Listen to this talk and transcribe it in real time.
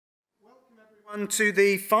On to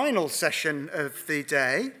the final session of the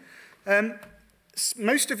day.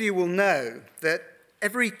 Most of you will know that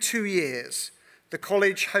every 2 years the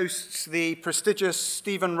college hosts the prestigious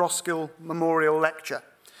Stephen Roskill Memorial Lecture,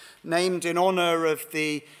 named in honour of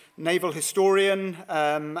the naval historian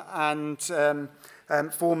and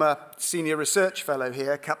former senior research fellow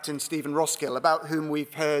here, Captain Stephen Roskill, about whom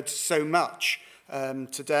we've heard so much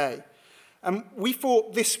today. We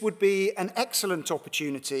thought this would be an excellent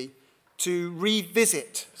opportunity to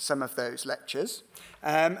revisit some of those lectures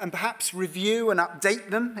and perhaps review and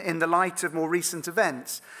update them in the light of more recent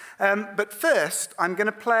events. But first, I'm going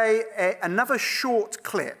to play another short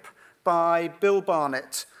clip by Bill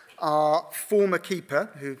Barnett, our former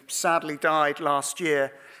keeper, who sadly died last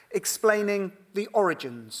year, explaining the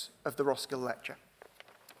origins of the Roskill Lecture.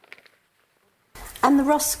 And the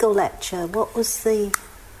Roskill Lecture, what was the...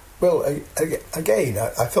 Well, again,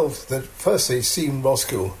 I felt that firstly, Stephen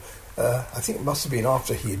Roskill, I think it must have been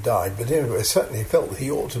after he had died, but anyway, I certainly felt that he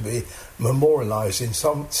ought to be memorialised in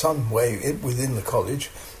some way within the college,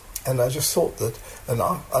 and I just thought that,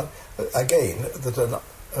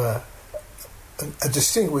 a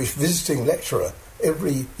distinguished visiting lecturer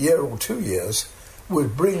every year or 2 years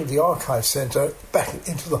would bring the Archive Centre back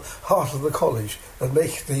into the heart of the college and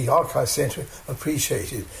make the Archive Centre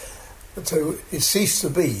appreciated. So it ceased to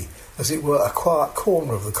be, as it were, a quiet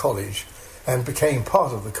corner of the college and became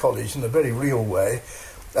part of the college in a very real way.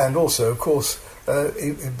 And also, of course,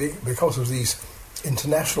 because of these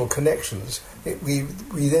international connections, we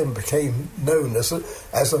then became known as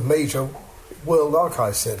a major World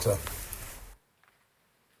Archive Centre.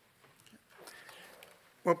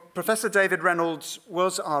 Well, Professor David Reynolds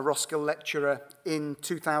was our Roskill lecturer in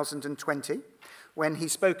 2020 when he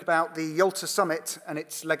spoke about the Yalta Summit and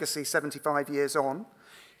its legacy 75 years on.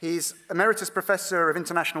 He's Emeritus Professor of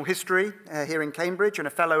International History here in Cambridge and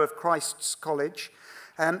a Fellow of Christ's College.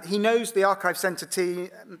 He knows the Archive Centre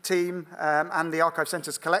team and the Archive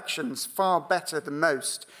Centre's collections far better than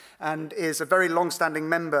most and is a very long-standing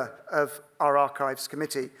member of our Archives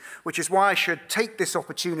Committee, which is why I should take this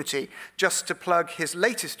opportunity just to plug his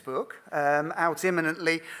latest book, out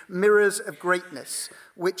imminently, Mirrors of Greatness,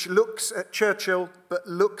 which looks at Churchill but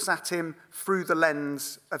looks at him through the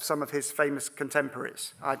lens of some of his famous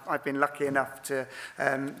contemporaries. I've been lucky enough to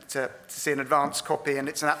see an advance copy, and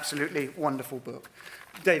it's an absolutely wonderful book.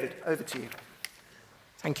 David, over to you.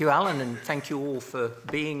 Thank you, Alan, and thank you all for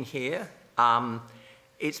being here.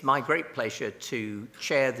 It's my great pleasure to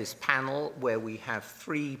chair this panel where we have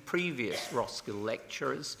 3 previous Roskill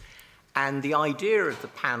lecturers, and the idea of the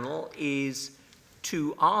panel is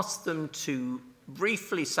to ask them to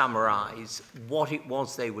briefly summarise what it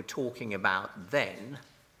was they were talking about then,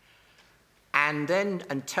 and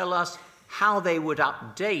tell us how they would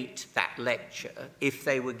update that lecture if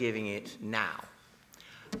they were giving it now.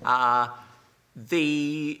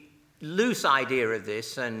 The loose idea of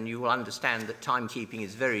this, and you will understand that timekeeping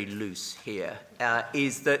is very loose here,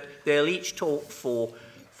 is that they'll each talk for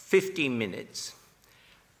 15 minutes.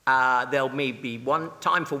 There'll maybe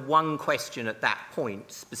time for one question at that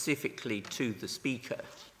point, specifically to the speaker.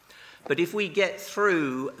 But if we get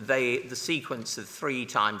through the sequence of 3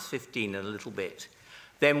 times 15 and a little bit,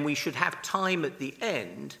 then we should have time at the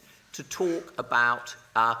end to talk about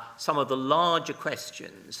some of the larger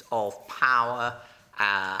questions of power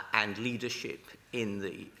and leadership in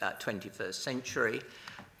the 21st century.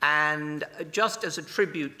 And just as a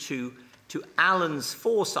tribute to Alan's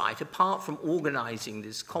foresight, apart from organising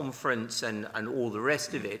this conference and all the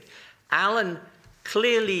rest of it, Alan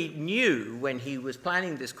clearly knew when he was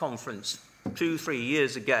planning this conference 2-3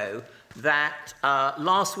 years ago that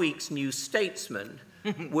last week's New Statesman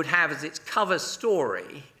would have as its cover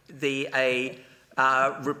story a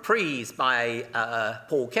reprise by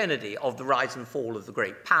Paul Kennedy of The Rise and Fall of the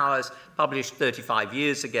Great Powers, published 35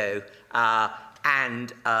 years ago,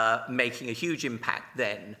 and making a huge impact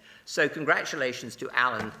then. So congratulations to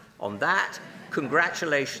Alan on that.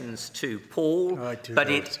 Congratulations to Paul, but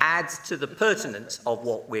it adds to the pertinence of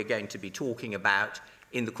what we're going to be talking about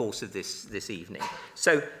in the course of this evening.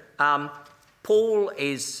 So Paul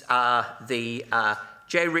is the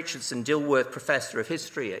J. Richardson Dilworth Professor of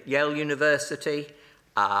History at Yale University.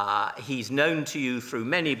 He's known to you through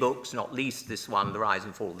many books, not least this one, The Rise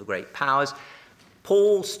and Fall of the Great Powers.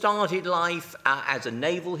 Paul started life as a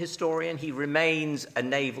naval historian. He remains a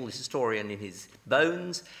naval historian in his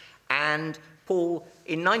bones. And Paul,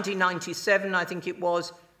 in 1997, I think it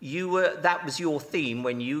was, that was your theme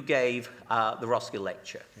when you gave the Roskill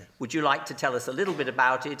Lecture. Yeah. Would you like to tell us a little bit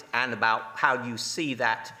about it and about how you see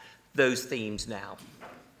those themes now?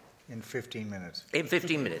 In 15 minutes. In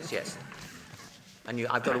 15 minutes, yes. And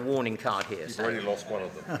I've got a warning card here. You've already lost one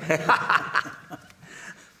of them.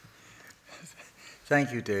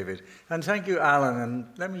 Thank you, David. And thank you, Alan. And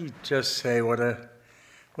let me just say what a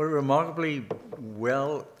remarkably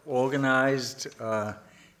well-organized,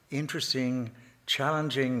 interesting,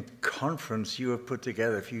 challenging conference you have put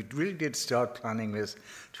together. If you really did start planning this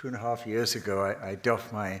 2.5 years ago, I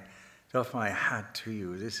doff my hat to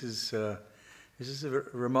you. This is a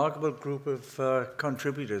remarkable group of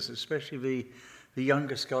contributors, especially the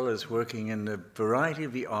younger scholars working in the variety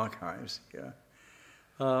of the archives. Yeah.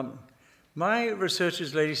 My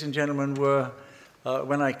researchers, ladies and gentlemen, were,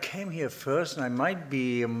 when I came here first, and I might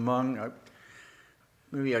be among,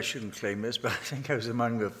 maybe I shouldn't claim this, but I think I was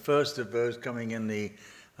among the first of those coming in the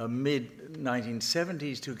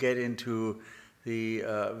mid-1970s to get into the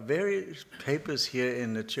various papers here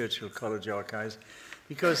in the Churchill College archives,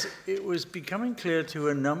 because it was becoming clear to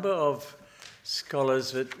a number of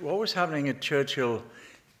scholars that what was happening at Churchill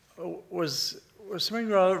was something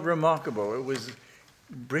rather remarkable. It was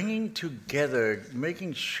bringing together,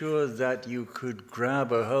 making sure that you could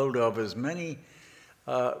grab a hold of as many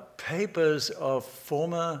papers of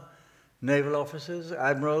former naval officers,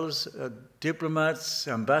 admirals, diplomats,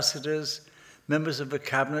 ambassadors, members of the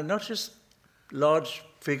cabinet, not just large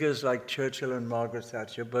figures like Churchill and Margaret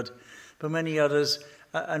Thatcher, but many others,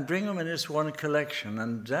 and bring them in this one collection.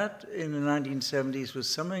 And that, in the 1970s, was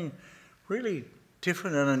something really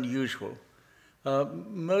different and unusual.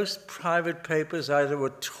 Most private papers either were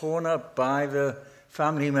torn up by the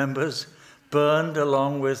family members, burned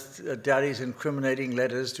along with daddy's incriminating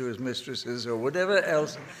letters to his mistresses, or whatever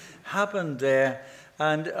else happened there,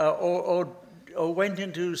 and or went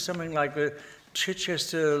into something like the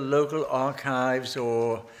Chichester local archives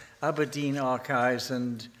or Aberdeen archives,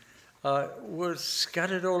 and were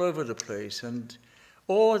scattered all over the place,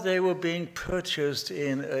 or they were being purchased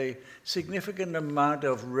in a significant amount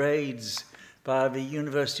of raids by the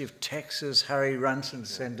University of Texas Harry Ransom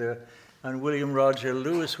Center and William Roger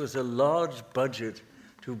Lewis, with a large budget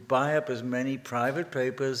to buy up as many private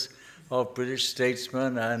papers of British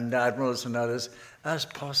statesmen and admirals and others as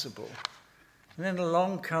possible. And then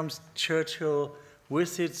along comes Churchill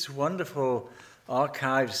with its wonderful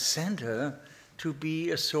archives center to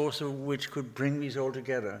be a source of which could bring these all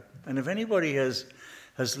together. And if anybody has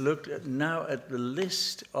looked now at the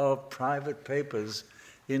list of private papers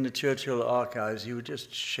in the Churchill archives, you would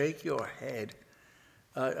just shake your head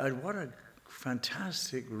at what a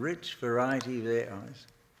fantastic, rich variety there is.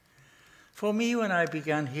 For me, when I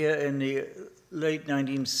began here in the late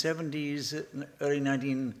 1970s, early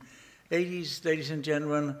 1980s, ladies and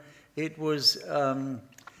gentlemen, it was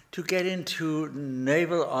to get into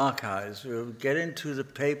naval archives, get into the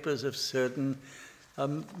papers of certain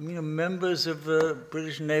members of the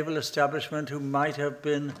British naval establishment who might have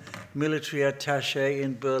been military attaché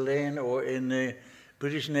in Berlin or in the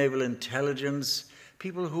British Naval Intelligence,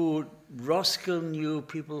 people who Roskill knew,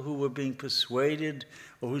 people who were being persuaded,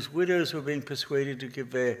 or whose widows were being persuaded to give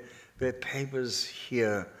their papers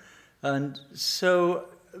here. And so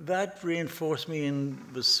that reinforced me in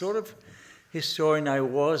the sort of historian I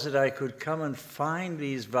was, that I could come and find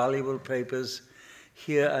these valuable papers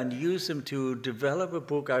here and use them to develop a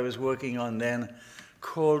book I was working on then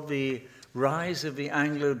called The Rise of the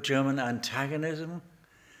Anglo-German Antagonism,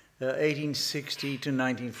 1860 to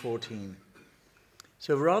 1914.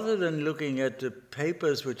 So rather than looking at the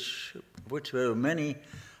papers, which there were many,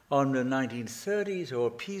 on the 1930s or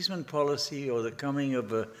appeasement policy or the coming of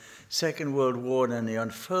the Second World War and the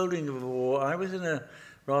unfolding of the war, I was in a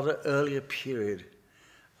rather earlier period.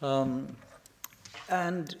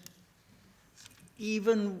 And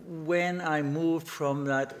even when I moved from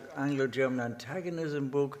that Anglo-German antagonism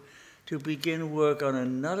book to begin work on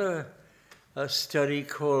another study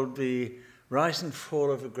called The Rise and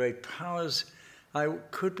Fall of the Great Powers, I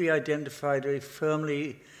could be identified very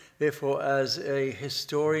firmly, therefore, as a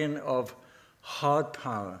historian of hard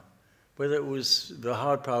power, whether it was the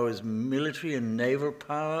hard power was military and naval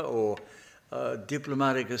power or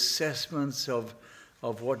diplomatic assessments of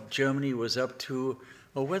what Germany was up to,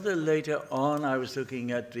 or whether later on I was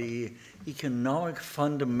looking at the economic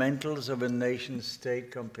fundamentals of a nation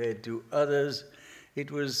state compared to others.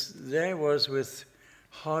 It was with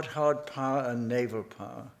hard power and naval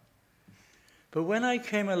power. But when I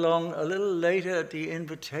came along a little later at the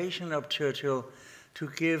invitation of Churchill to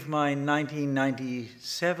give my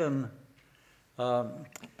 1997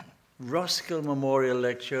 Roskill Memorial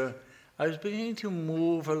Lecture, I was beginning to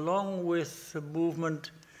move along with the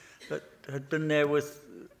movement that had been there with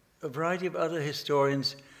a variety of other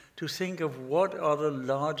historians to think of what are the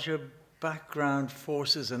larger background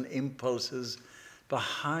forces and impulses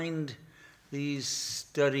behind the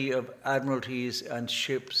study of admiralties and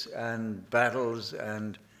ships and battles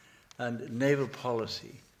and naval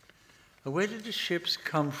policy. Where did the ships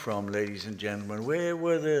come from, ladies and gentlemen? Where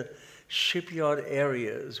were the shipyard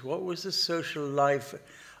areas? What was the social life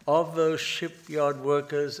of those shipyard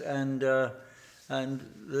workers and the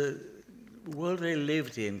world they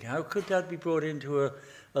lived in? How could that be brought into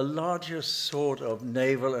a larger sort of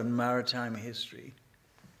naval and maritime history?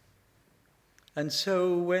 And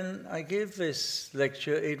so when I gave this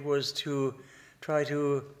lecture, it was to try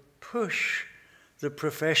to push the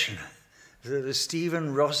profession, the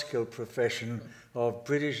Stephen Roskill profession of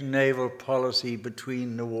British naval policy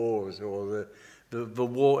between the wars, or the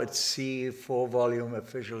war at sea, 4-volume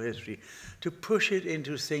official history, to push it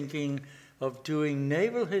into thinking of doing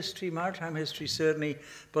naval history, maritime history certainly,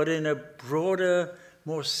 but in a broader,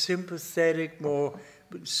 more sympathetic, more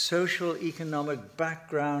social, economic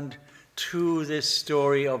background to this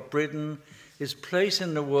story of Britain, its place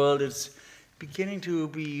in the world, its beginning to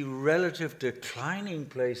be relative declining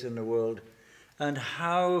place in the world, and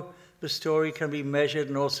how the story can be measured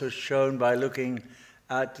and also shown by looking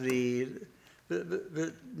at the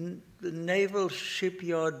naval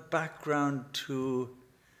shipyard background to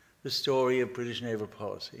the story of British naval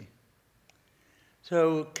policy.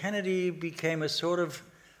 So Kennedy became a sort of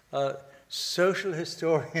social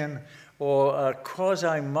historian, or a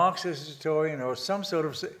quasi-Marxist historian, or some sort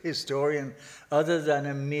of historian other than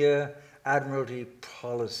a mere admiralty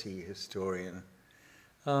policy historian.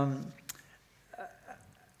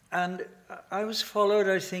 And I was followed,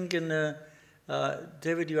 I think, in the,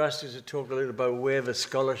 David, you asked us to talk a little about where the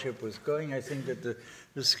scholarship was going. I think that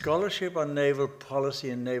the scholarship on naval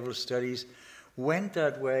policy and naval studies went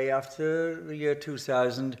that way after the year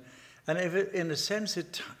 2000, and if it, in a sense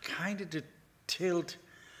it kind of did tilt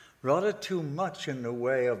rather too much in the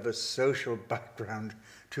way of the social background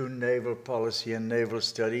to naval policy and naval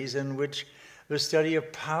studies, in which the study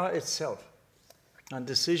of power itself and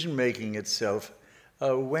decision-making itself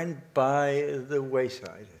went by the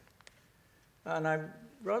wayside. And I'm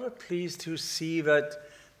rather pleased to see that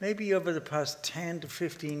maybe over the past 10 to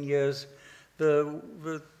 15 years,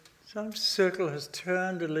 the circle has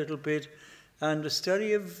turned a little bit, and the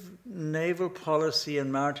study of naval policy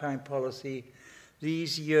and maritime policy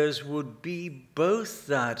these years would be both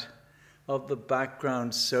that of the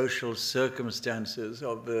background social circumstances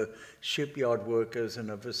of the shipyard workers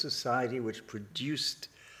and of the society which produced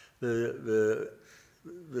the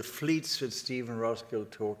fleets that Stephen Roskill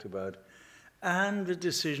talked about, and the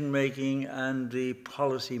decision-making and the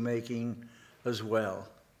policy-making as well.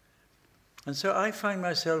 And so I find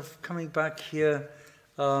myself coming back here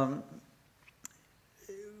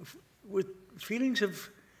with feelings of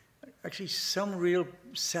actually some real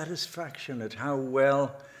satisfaction at how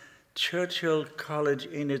well Churchill College,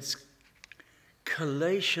 in its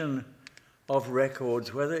collation of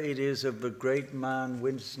records, whether it is of the great man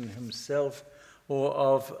Winston himself or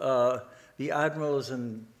of the admirals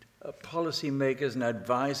and policymakers and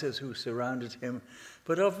advisors who surrounded him,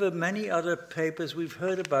 but of the many other papers we've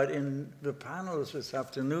heard about in the panels this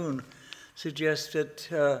afternoon, suggests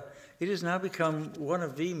that it has now become one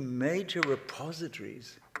of the major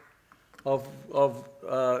repositories of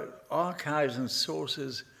archives and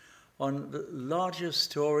sources on the largest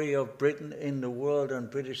story of Britain in the world and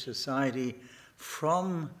British society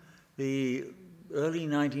from the early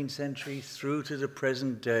 19th century through to the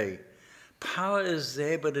present day. Power is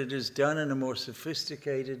there, but it is done in a more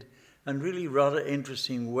sophisticated and really rather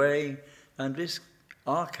interesting way, and this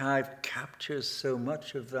archive captures so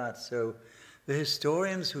much of that. So the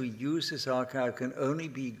historians who use this archive can only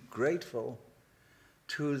be grateful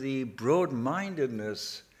to the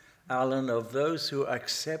broad-mindedness, Alan, of those who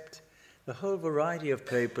accept the whole variety of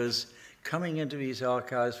papers coming into these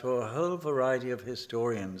archives for a whole variety of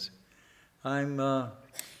historians. I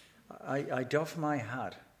doff my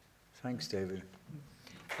hat. Thanks, David.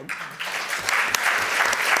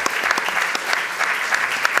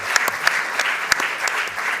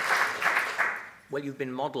 Well, you've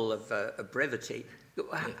been model of brevity.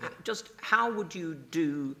 Just how would you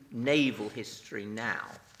do naval history now?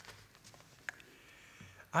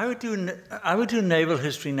 I would do naval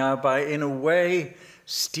history now by, in a way,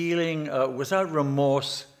 stealing without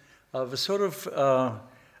remorse the sort of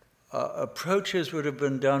approaches would have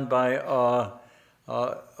been done by our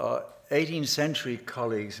 18th century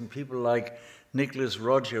colleagues and people like Nicholas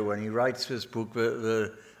Roger when he writes this book,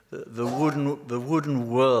 the wooden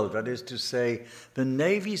world. That is to say, the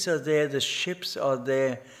navies are there, the ships are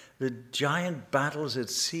there, the giant battles at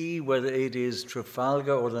sea, whether it is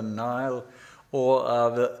Trafalgar or the Nile or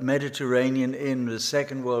the Mediterranean in the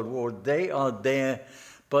Second World War, they are there,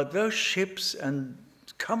 But those ships and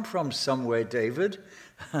come from somewhere, David,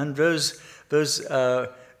 and those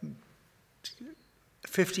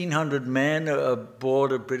 1,500 men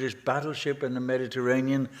aboard a British battleship in the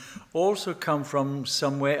Mediterranean also come from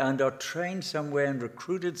somewhere and are trained somewhere and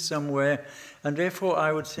recruited somewhere. And therefore,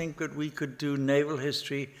 I would think that we could do naval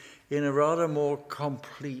history in a rather more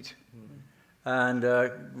complete and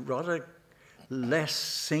rather less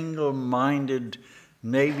single-minded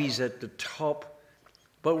navies at the top,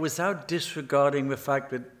 but without disregarding the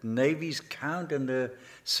fact that navies count and the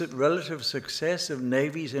relative success of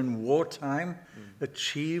navies in wartime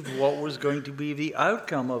achieved what was going to be the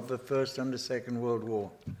outcome of the First and the Second World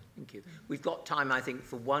War. Thank you. We've got time, I think,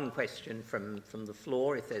 for one question from the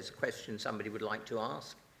floor, if there's a question somebody would like to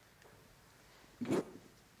ask.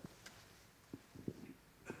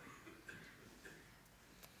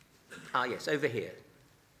 Ah, yes, over here.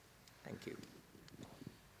 Thank you.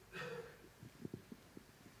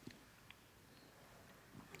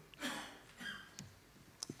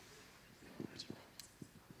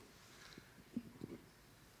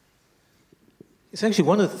 It's actually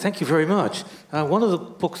one of the, thank you very much. One of the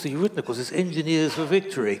books that you've written, of course, is Engineers for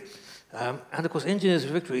Victory. And of course, Engineers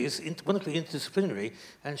for Victory is wonderfully interdisciplinary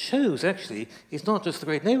and shows, actually, it's not just the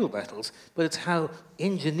great naval battles, but it's how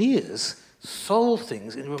engineers solve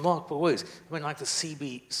things in remarkable ways. I mean, like the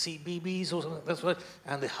CBBs or something, that's right,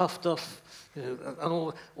 and the Huff Duff, you know,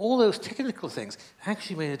 and all those technical things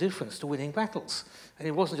actually made a difference to winning battles. And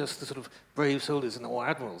it wasn't just the sort of brave soldiers and war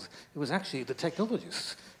admirals, it was actually the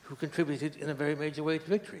technologists who contributed in a very major way to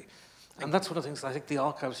victory. And that's one of the things I think the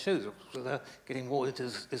archives shows, so they're getting more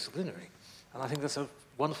interdisciplinary. And I think that's a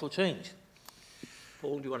wonderful change.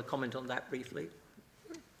 Paul, do you want to comment on that briefly?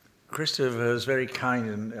 Christopher was very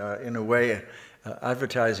kind in a way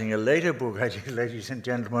advertising a later book I did, ladies and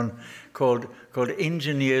gentlemen, called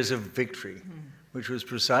Engineers of Victory, which was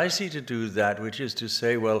precisely to do that, which is to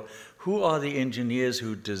say, well, who are the engineers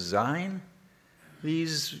who design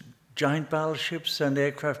these giant battleships and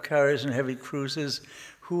aircraft carriers and heavy cruisers?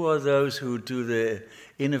 Who are those who do the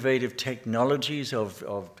innovative technologies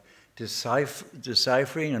of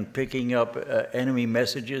deciphering and picking up enemy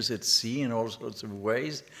messages at sea in all sorts of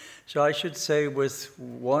ways? So I should say, with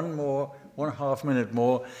one half minute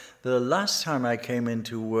more, the last time I came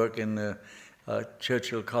into work in the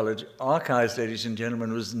Churchill College archives, ladies and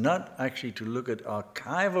gentlemen, was not actually to look at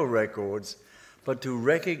archival records, but to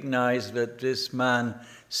recognize that this man,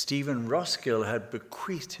 Stephen Roskill, had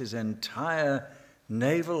bequeathed his entire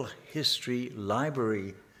naval history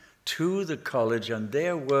library to the college, and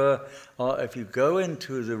there were, if you go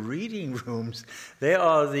into the reading rooms, there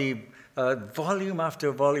are the volume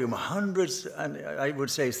after volume, hundreds, and I would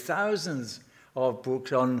say thousands of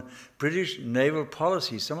books on British naval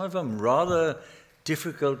policy, some of them rather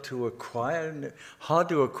difficult to acquire, hard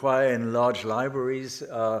to acquire in large libraries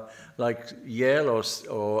like Yale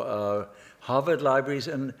or Harvard libraries.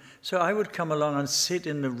 And so I would come along and sit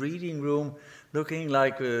in the reading room looking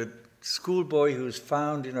like a schoolboy who's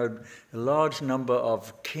found, you know, a large number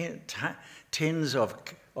of tins of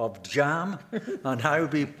jam, and I would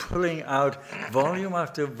be pulling out volume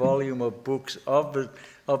after volume of books of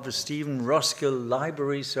the Stephen Roskill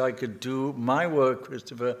library so I could do my work,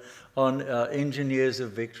 Christopher, on Engineers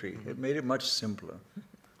of Victory. It made it much simpler.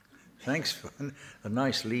 Thanks for a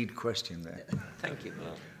nice lead question there. Thank you.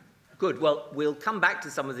 Good. Well, we'll come back to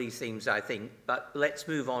some of these themes, I think, but let's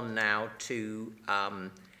move on now to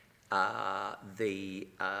I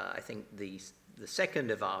think the second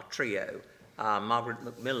of our trio, Margaret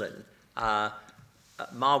MacMillan.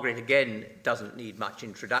 Margaret, again, doesn't need much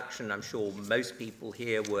introduction. I'm sure most people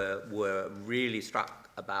here were really struck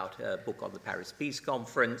about her book on the Paris Peace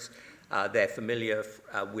Conference. They're familiar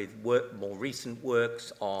with more recent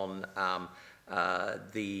works on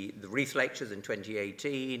the Reith Lectures in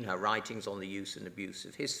 2018, her writings on the use and abuse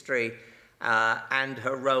of history, and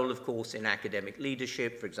her role, of course, in academic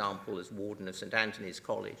leadership, for example, as warden of St Antony's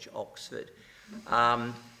College, Oxford.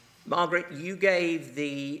 Margaret, you gave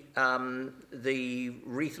the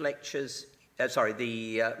Reith Lectures,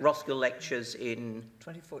 the Roskill Lectures in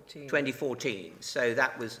 2014. So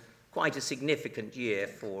that was quite a significant year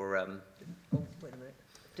for... oh, wait a minute.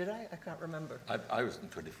 Did I? I can't remember. I was in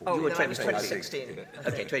 2014. Oh, you were no, 2016.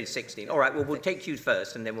 Okay, 2016. All right, well, we'll take you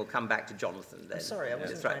first, and then we'll come back to Jonathan then. I'm sorry, I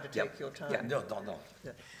wasn't trying to take your time. Yeah. No.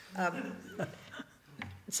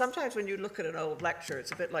 Sometimes when you look at an old lecture,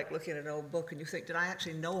 it's a bit like looking at an old book, and you think, did I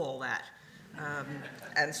actually know all that?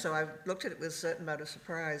 And so I looked at it with a certain amount of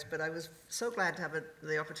surprise, but I was so glad to have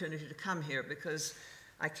the opportunity to come here, because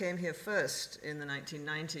I came here first in the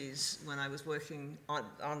 1990s when I was working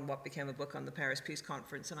on what became a book on the Paris Peace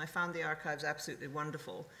Conference, and I found the archives absolutely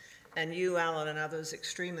wonderful. And you, Alan, and others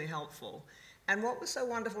extremely helpful. And what was so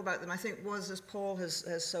wonderful about them, I think, was, as Paul has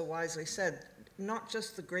so wisely said, not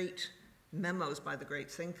just the great memos by the great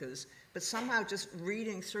thinkers, but somehow just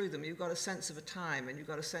reading through them, you've got a sense of a time, and you've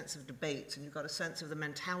got a sense of debates, and you've got a sense of the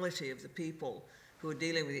mentality of the people who are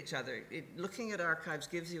dealing with each other. Looking at archives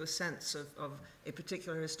gives you a sense of a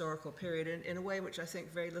particular historical period in a way which I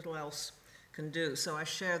think very little else can do. So I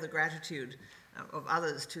share the gratitude of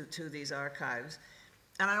others to these archives.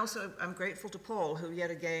 And I'm grateful to Paul, who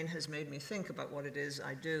yet again has made me think about what it is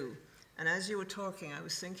I do. And as you were talking, I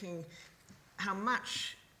was thinking how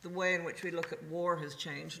much the way in which we look at war has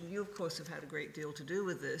changed. And you, of course, have had a great deal to do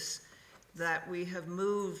with this, that we have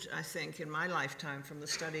moved, I think, in my lifetime from the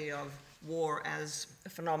study of war as a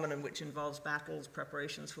phenomenon which involves battles,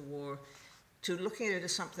 preparations for war, to looking at it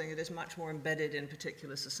as something that is much more embedded in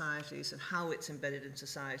particular societies and how it's embedded in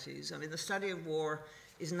societies. I mean, the study of war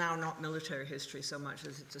is now not military history so much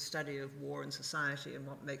as it's a study of war and society and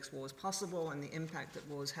what makes wars possible and the impact that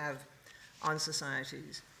wars have on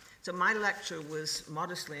societies. So my lecture was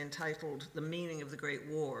modestly entitled The Meaning of the Great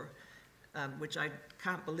War, which I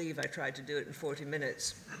can't believe I tried to do it in 40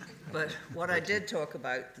 minutes. But what I did talk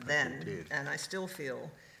about then, and I still feel,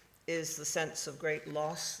 is the sense of great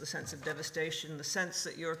loss, the sense of devastation, the sense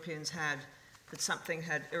that Europeans had that something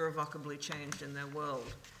had irrevocably changed in their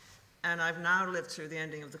world. And I've now lived through the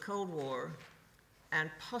ending of the Cold War, and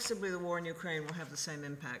possibly the war in Ukraine will have the same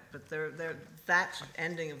impact, but that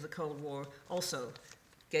ending of the Cold War also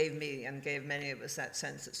gave me and gave many of us that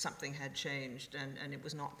sense that something had changed and it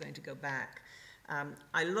was not going to go back.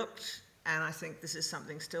 I looked, and I think this is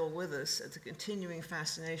something still with us, at the continuing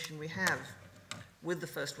fascination we have with the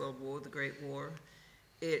First World War, the Great War.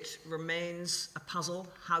 It remains a puzzle.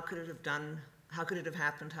 How could it have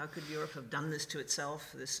happened? How could Europe have done this to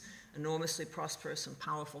itself, this enormously prosperous and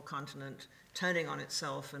powerful continent turning on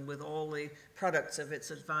itself, and with all the products of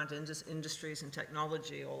its advanced industries and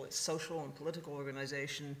technology, all its social and political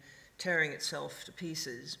organization tearing itself to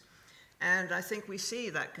pieces. And I think we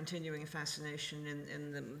see that continuing fascination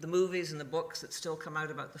in the movies and the books that still come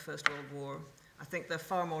out about the First World War. I think there are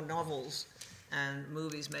far more novels and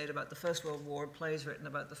movies made about the First World War, plays written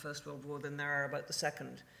about the First World War than there are about the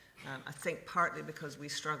Second. I think partly because we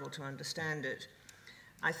struggle to understand it.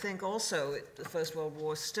 I think also the First World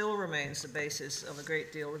War still remains the basis of a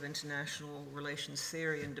great deal of international relations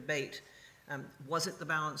theory and debate. Was it the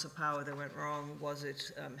balance of power that went wrong? Was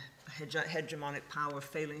it hegemonic power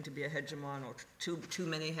failing to be a hegemon, or too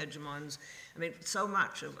many hegemons? I mean, so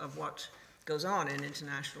much of what goes on in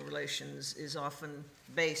international relations is often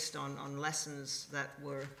based on lessons that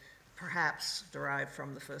were perhaps derived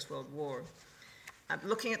from the First World War.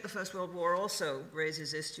 Looking at the First World War also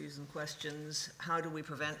raises issues and questions. How do we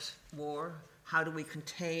prevent war? How do we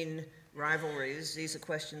contain rivalries? These are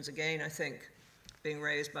questions, again, I think, being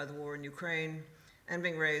raised by the war in Ukraine and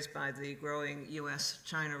being raised by the growing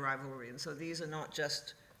US-China rivalry. And so these are not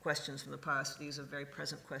just questions from the past, these are very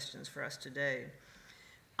present questions for us today.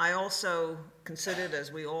 I also considered,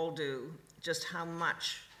 as we all do, just how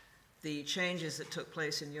much the changes that took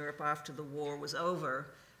place in Europe after the war was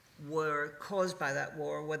over were caused by that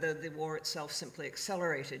war, whether the war itself simply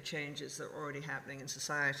accelerated changes that were already happening in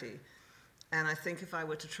society. And I think if I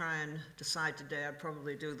were to try and decide today, I'd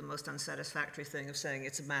probably do the most unsatisfactory thing of saying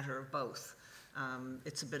it's a matter of both.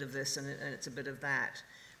 It's a bit of this and it's a bit of that.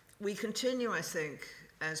 We continue, I think,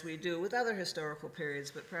 as we do with other historical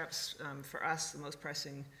periods, but perhaps for us the most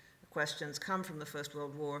pressing questions come from the First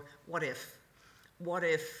World War. What if? What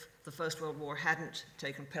if the First World War hadn't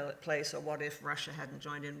taken place, or what if Russia hadn't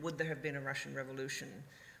joined in? Would there have been a Russian Revolution?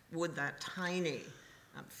 Would that tiny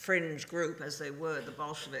fringe group, as they were, the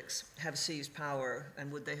Bolsheviks, have seized power,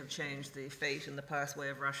 and would they have changed the fate and the pathway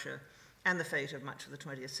of Russia and the fate of much of the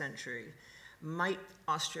 20th century? Might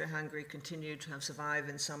Austria-Hungary continue to have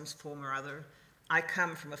survived in some form or other? I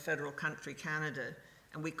come from a federal country, Canada,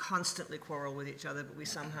 and we constantly quarrel with each other, but we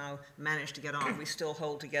somehow manage to get on. We still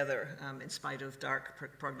hold together in spite of dark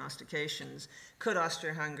prognostications. Could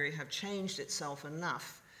Austria-Hungary have changed itself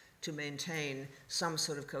enough to maintain some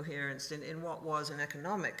sort of coherence in what was an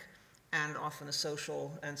economic and often a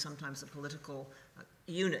social and sometimes a political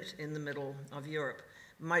unit in the middle of Europe?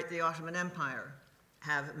 Might the Ottoman Empire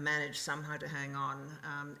have managed somehow to hang on?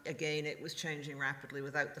 Again, it was changing rapidly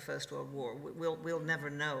without the First World War. We'll never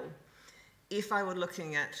know. If I were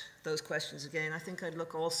looking at those questions again, I think I'd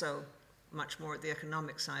look also much more at the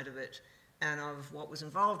economic side of it and of what was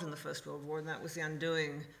involved in the First World War, and that was the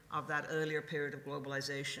undoing of that earlier period of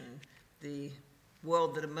globalization, the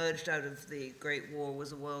world that emerged out of the Great War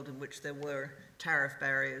was a world in which there were tariff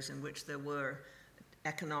barriers, in which there were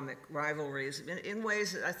economic rivalries, in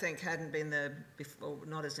ways that I think hadn't been there before,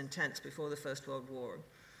 not as intense before the First World War.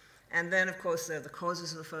 And then, of course, there are the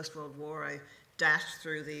causes of the First World War. I dashed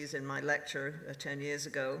through these in my lecture 10 years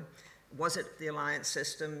ago. Was it the alliance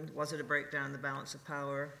system? Was it a breakdown in the balance of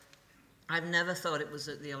power? I've never thought it was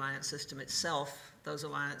the alliance system itself. Those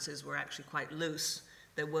alliances were actually quite loose.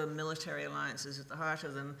 There were military alliances at the heart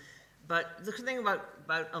of them. But the thing about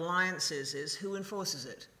alliances is who enforces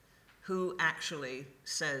it? Who actually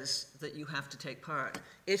says that you have to take part?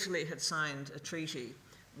 Italy had signed a treaty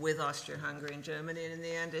with Austria-Hungary and Germany, and in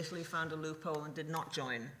the end, Italy found a loophole and did not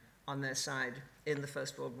join on their side in the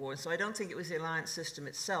First World War. So I don't think it was the alliance system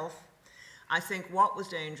itself. I think what was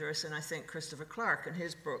dangerous, and I think Christopher Clark in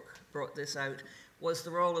his book brought this out, was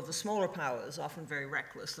the role of the smaller powers, often very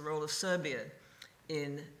reckless, the role of Serbia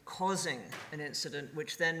in causing an incident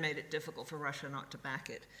which then made it difficult for Russia not to back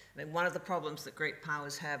it. I mean, one of the problems that great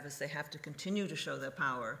powers have is they have to continue to show their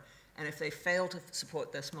power, and if they fail to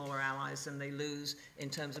support their smaller allies, then they lose in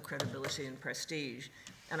terms of credibility and prestige.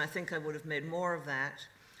 And I think I would have made more of that.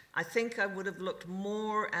 I think I would have looked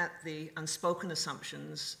more at the unspoken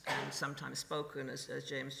assumptions, and sometimes spoken, as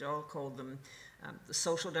James Joel called them. The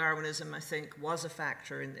social Darwinism, I think, was a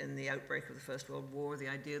factor in the outbreak of the First World War, the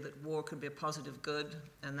idea that war could be a positive good,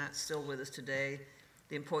 and that's still with us today.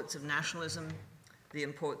 The importance of nationalism, the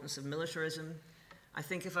importance of militarism. I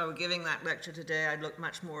think if I were giving that lecture today, I'd look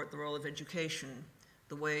much more at the role of education,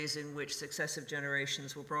 the ways in which successive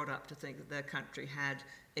generations were brought up to think that their country had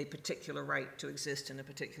a particular right to exist in a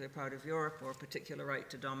particular part of Europe or a particular right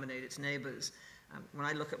to dominate its neighbors. When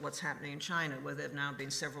I look at what's happening in China, where there have now been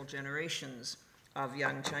several generations of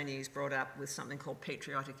young Chinese brought up with something called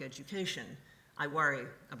patriotic education, I worry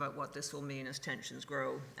about what this will mean as tensions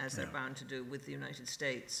grow, as they're bound to do with the United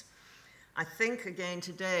States. I think, again,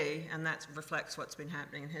 today, and that reflects what's been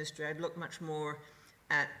happening in history, I'd look much more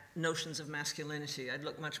at notions of masculinity. I'd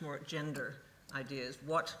look much more at gender ideas.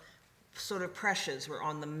 What sort of pressures were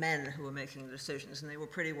on the men who were making the decisions, and they were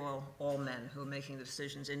pretty well all men who were making the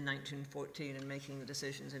decisions in 1914 and making the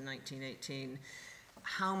decisions in 1918.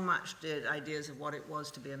 How much did ideas of what it was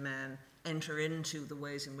to be a man enter into the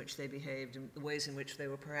ways in which they behaved and the ways in which they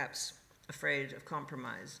were perhaps afraid of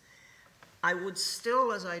compromise? I would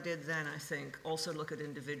still, as I did then, I think, also look at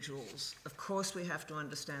individuals. Of course, we have to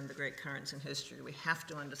understand the great currents in history. We have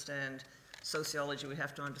to understand sociology. We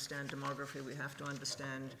have to understand demography. We have to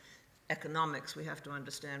understand economics. We have to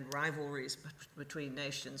understand rivalries between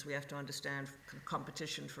nations. We have to understand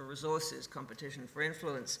competition for resources, competition for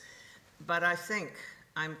influence. But I think,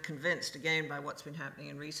 I'm convinced, again, by what's been happening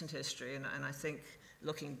in recent history, and I think,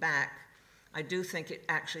 looking back, I do think it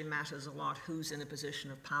actually matters a lot who's in a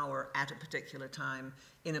position of power at a particular time,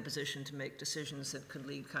 in a position to make decisions that could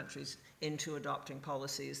lead countries into adopting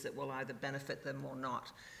policies that will either benefit them or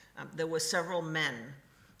not. There were several men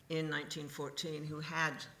in 1914 who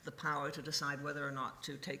had the power to decide whether or not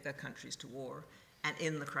to take their countries to war, and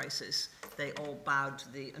in the crisis, they all bowed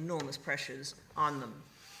to the enormous pressures on them.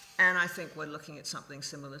 And I think we're looking at something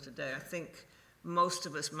similar today. I think most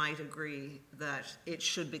of us might agree that it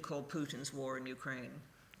should be called Putin's war in Ukraine,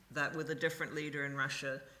 that with a different leader in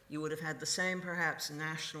Russia, you would have had the same, perhaps,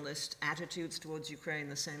 nationalist attitudes towards Ukraine,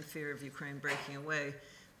 the same fear of Ukraine breaking away,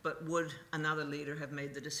 but would another leader have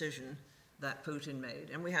made the decision that Putin made?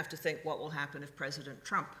 And we have to think what will happen if President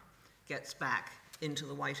Trump gets back into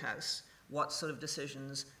the White House. What sort of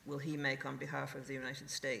decisions will he make on behalf of the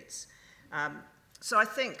United States? So I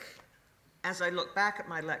think, as I look back at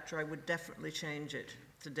my lecture, I would definitely change it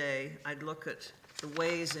today. I'd look at the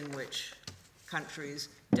ways in which countries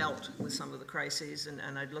dealt with some of the crises,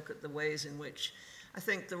 and I'd look at the ways in which I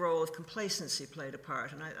think the role of complacency played a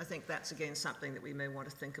part. And I think that's, again, something that we may want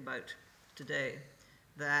to think about today,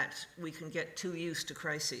 that we can get too used to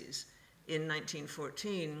crises. In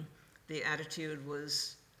 1914, the attitude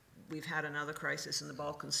was, we've had another crisis in the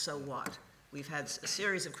Balkans, so what? We've had a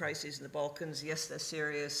series of crises in the Balkans. Yes, they're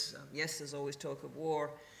serious. Yes, there's always talk of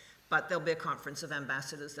war. But there'll be a conference of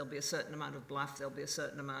ambassadors. There'll be a certain amount of bluff. There'll be a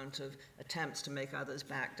certain amount of attempts to make others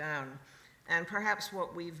back down. And perhaps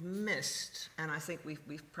what we've missed, and I think we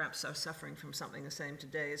perhaps are suffering from something the same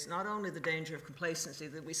today, is not only the danger of complacency,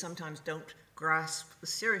 that we sometimes don't grasp the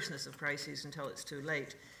seriousness of crises until it's too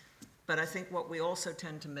late, but I think what we also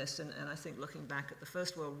tend to miss, and I think looking back at the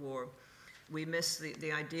First World War, we miss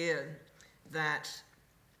the idea that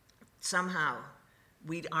somehow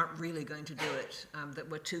we aren't really going to do it, that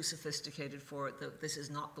we're too sophisticated for it, that this is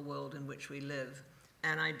not the world in which we live.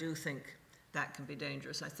 And I do think that can be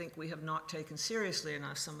dangerous. I think we have not taken seriously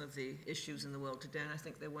enough some of the issues in the world today, and I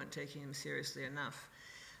think they weren't taking them seriously enough.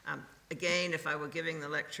 Again, if I were giving the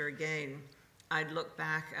lecture again, I'd look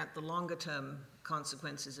back at the longer-term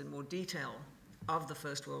consequences in more detail of the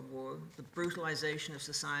First World War, the brutalization of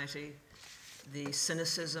society, the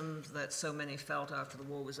cynicism that so many felt after the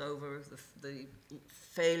war was over, the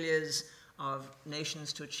failures of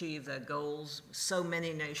nations to achieve their goals. So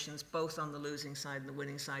many nations, both on the losing side and the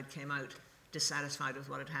winning side, came out dissatisfied with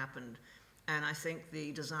what had happened. And I think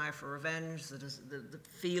the desire for revenge, the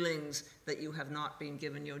feelings that you have not been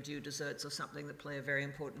given your due deserts are something that play a very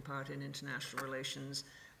important part in international relations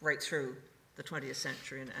right through the 20th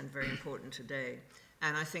century and very important today.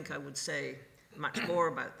 And I think I would say much more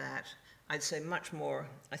about that. I'd say much more,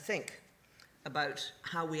 I think, about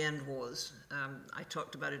how we end wars. I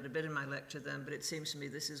talked about it a bit in my lecture then, but it seems to me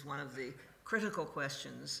this is one of the critical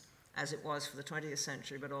questions, as it was for the 20th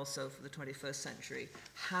century, but also for the 21st century.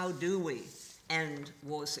 How do we end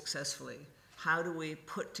wars successfully? How do we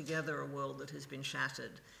put together a world that has been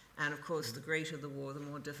shattered? And of course, the greater the war, the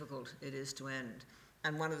more difficult it is to end.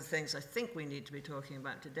 And one of the things I think we need to be talking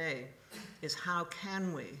about today is how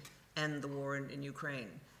can we end the war in Ukraine?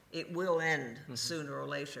 It will end sooner or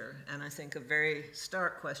later. And I think a very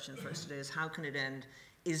stark question for us today is how can it end?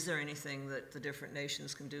 Is there anything that the different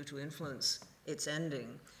nations can do to influence its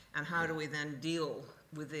ending? And how do we then deal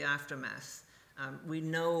with the aftermath? We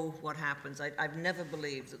know what happens. I've never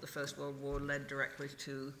believed that the First World War led directly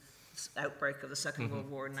to the outbreak of the Second World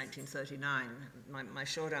War in 1939. My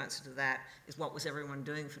short answer to that is what was everyone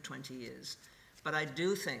doing for 20 years? But I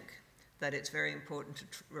do think that it's very important to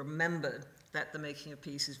remember that the making of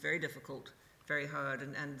peace is very difficult, very hard,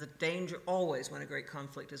 and the danger always when a great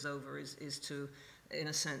conflict is over is to, in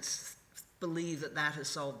a sense, believe that that has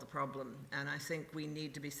solved the problem. And I think we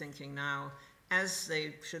need to be thinking now, as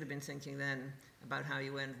they should have been thinking then, about how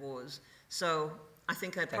you end wars. So I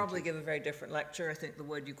think I'd probably give a very different lecture. I think the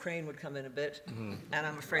word Ukraine would come in a bit, and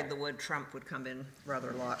I'm afraid the word Trump would come in rather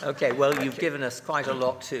a lot. Okay, well, you've given us quite a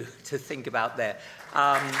lot to think about there.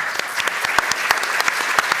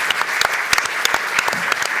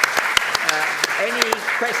 Any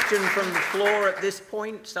question from the floor at this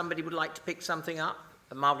point? Somebody would like to pick something up?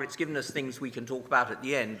 Margaret's given us things we can talk about at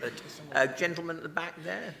the end, but gentleman at the back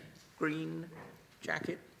there, green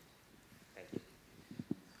jacket.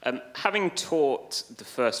 Having taught the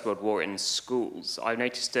First World War in schools, I've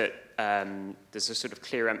noticed that there's a sort of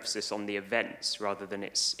clear emphasis on the events rather than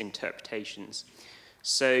its interpretations.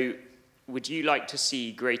 So would you like to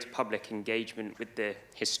see greater public engagement with the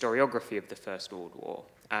historiography of the First World War?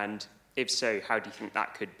 And if so, how do you think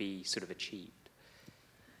that could be sort of achieved?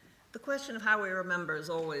 The question of how we remember is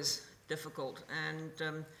always difficult,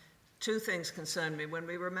 and two things concern me. When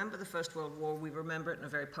we remember the First World War, we remember it in a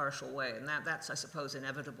very partial way, and that's, I suppose,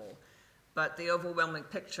 inevitable. But the overwhelming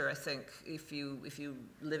picture, I think, if you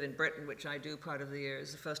live in Britain, which I do part of the year,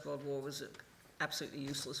 is the First World War was an absolutely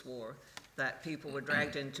useless war, that people were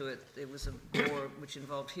dragged into it. It was a war which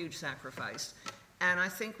involved huge sacrifice. And I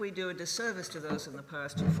think we do a disservice to those in the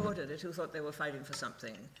past who fought it, who thought they were fighting for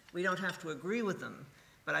something. We don't have to agree with them,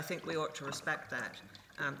 but I think we ought to respect that.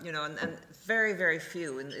 You know, and very, very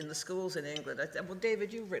few in the schools in England. Well,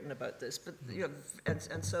 David, you've written about this, but you know,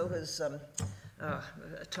 and so has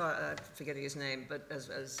forgetting his name, but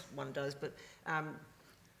as one does. But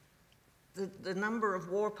the number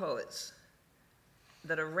of war poets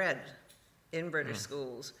that are read in British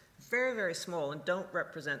schools very, very small and don't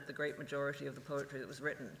represent the great majority of the poetry that was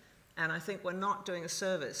written. And I think we're not doing a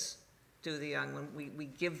service to the young when we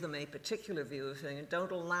give them a particular view of things and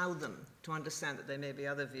don't allow them to understand that there may be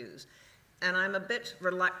other views. And I'm a bit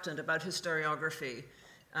reluctant about historiography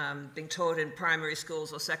being taught in primary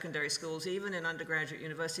schools or secondary schools, even in undergraduate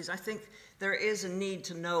universities. I think there is a need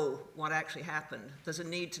to know what actually happened. There's a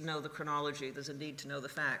need to know the chronology. There's a need to know the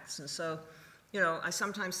facts. And so, you know, I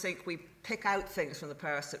sometimes think we pick out things from the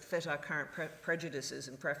past that fit our current prejudices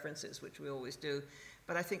and preferences, which we always do.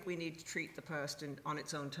 But I think we need to treat the past on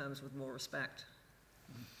its own terms with more respect.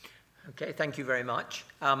 Okay, thank you very much.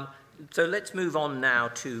 So let's move on now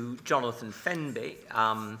to Jonathan Fenby.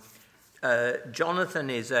 Jonathan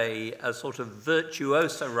is a sort of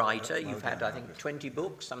virtuoso writer. You've had, I think, 20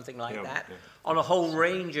 books, something like that, on a whole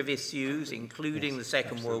range of issues, including the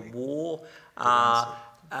Second World War,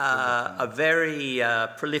 a very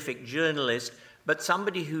prolific journalist, but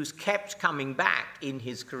somebody who's kept coming back in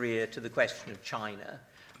his career to the question of China.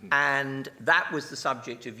 And that was the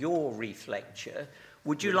subject of your Reef lecture.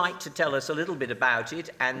 Would you like to tell us a little bit about it,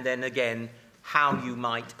 and then again, how you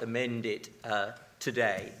might amend it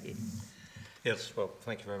today? Yes, well,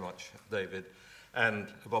 thank you very much, David. And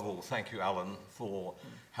above all, thank you, Alan, for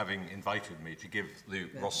having invited me to give the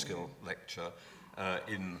Roskill lecture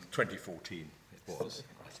in 2014, it was.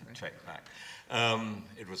 I can check back.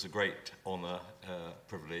 It was a great honour,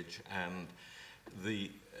 privilege, and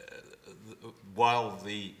while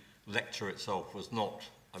the lecture itself was not,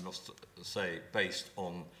 I must say, based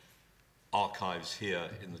on archives here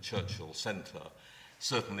in the Churchill Centre,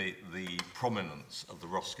 certainly the prominence of the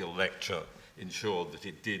Roskill lecture ensured that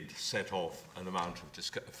it did set off an amount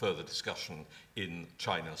of further discussion in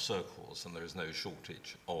China circles, and there is no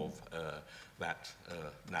shortage of that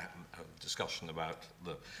discussion about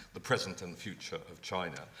the present and future of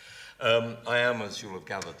China. I am, as you'll have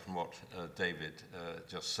gathered from what David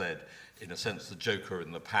just said, in a sense the joker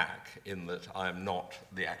in the pack, in that I am not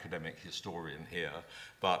the academic historian here,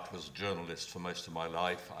 but was a journalist for most of my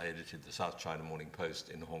life. I edited the South China Morning Post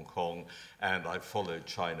in Hong Kong, and I've followed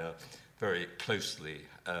China very closely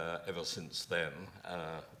ever since then,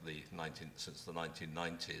 since the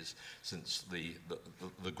 1990s, since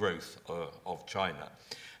the growth of China.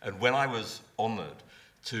 And when I was honoured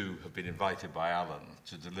to have been invited by Alan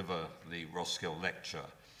to deliver the Roskill lecture,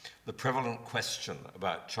 the prevalent question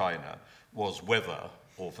about China was whether,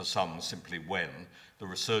 or for some simply when, the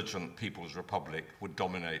resurgent People's Republic would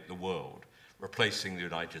dominate the world, replacing the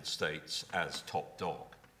United States as top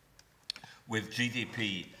dog. With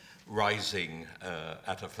GDP rising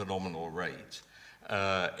at a phenomenal rate,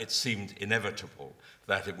 it seemed inevitable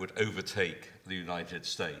that it would overtake the United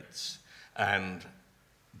States. And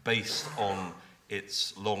based on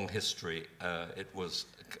its long history, it was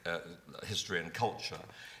history and culture,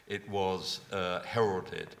 it was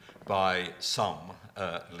heralded by some,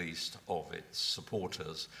 at least, of its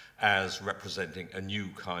supporters as representing a new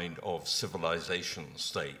kind of civilization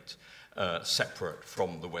state, separate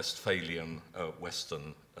from the Westphalian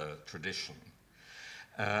Western tradition.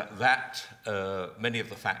 Many of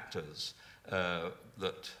the factors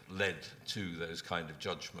that led to those kind of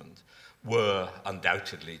judgment were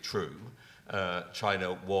undoubtedly true.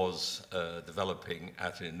 China was developing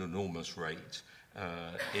at an enormous rate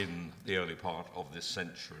in the early part of this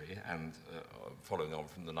century and following on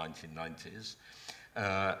from the 1990s.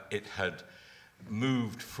 It had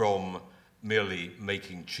moved from merely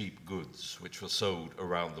making cheap goods, which were sold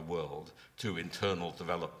around the world, to internal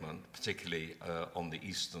development, particularly on the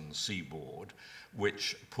eastern seaboard,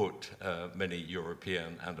 which put many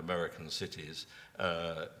European and American cities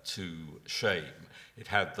to shame. It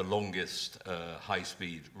had the longest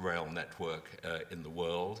high-speed rail network in the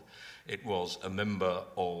world. It was a member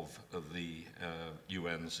of the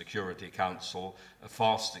UN Security Council, a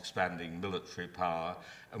fast-expanding military power,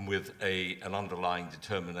 and with an underlying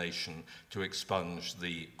determination to expunge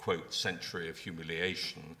the, quote, century of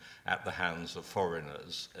humiliation at the hands of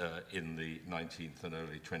foreigners in the 19th and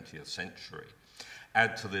early 20th century.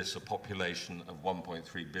 Add to this a population of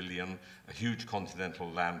 1.3 billion, a huge continental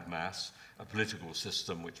landmass, a political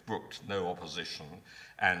system which brooked no opposition,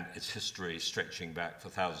 and its history stretching back for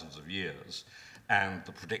thousands of years, and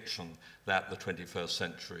the prediction that the 21st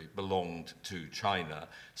century belonged to China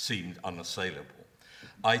seemed unassailable.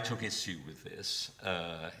 I took issue with this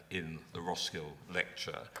in the Roskill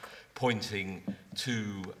lecture, pointing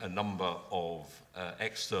to a number of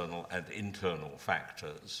external and internal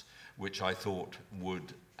factors which I thought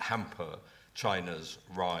would hamper China's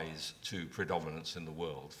rise to predominance in the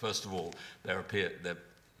world. First of all,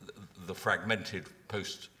 the fragmented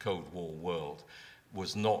post-Cold War world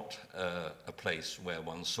was not a place where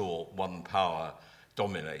one saw one power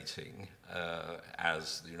dominating,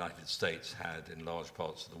 as the United States had in large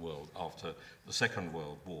parts of the world after the Second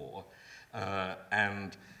World War.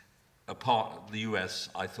 And the US,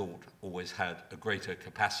 I thought, always had a greater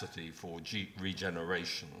capacity for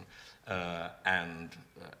regeneration and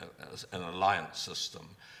an alliance system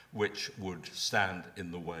which would stand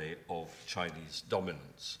in the way of Chinese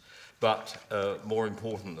dominance. But more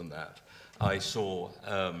important than that, I saw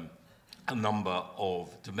a number of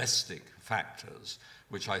domestic factors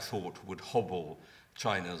which I thought would hobble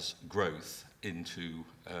China's growth into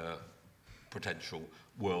potential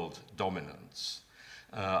world dominance.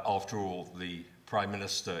 After all, the Prime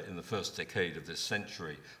Minister in the first decade of this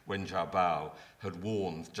century, Wen Jiabao, had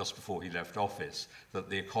warned just before he left office that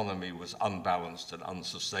the economy was unbalanced and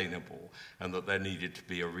unsustainable, and that there needed to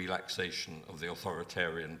be a relaxation of the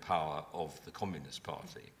authoritarian power of the Communist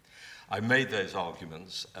Party. I made those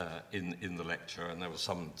arguments in the lecture, and there was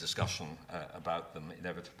some discussion about them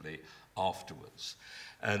inevitably afterwards.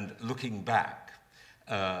 And looking back,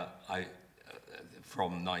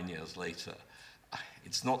 from 9 years later,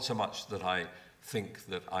 it's not so much that I think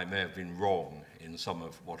that I may have been wrong in some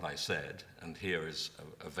of what I said, and here is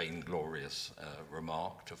a vainglorious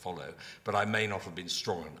remark to follow, but I may not have been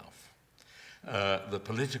strong enough. The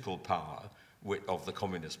political power of the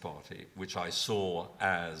Communist Party, which I saw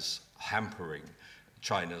as hampering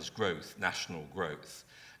China's growth, national growth,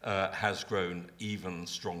 has grown even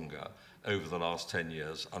stronger over the last 10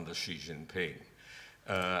 years under Xi Jinping.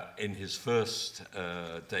 In his first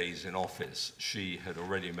days in office, Xi had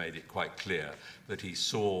already made it quite clear that he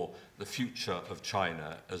saw the future of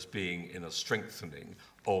China as being in a strengthening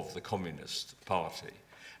of the Communist Party.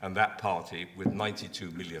 And that party, with 92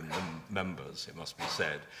 million members, it must be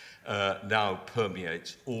said, now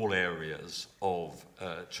permeates all areas of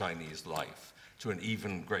Chinese life to an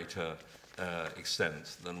even greater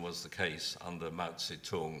extent than was the case under Mao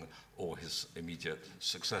Zedong or his immediate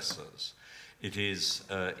successors. It is,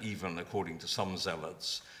 even according to some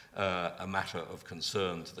zealots, a matter of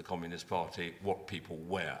concern to the Communist Party what people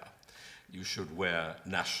wear. You should wear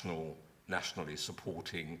nationally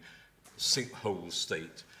supporting whole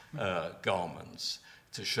state garments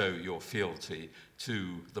to show your fealty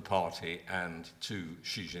to the party and to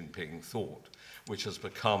Xi Jinping thought, which has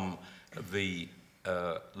become the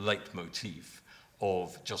leitmotif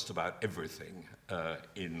of just about everything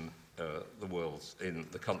in the world, in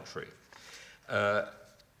the country.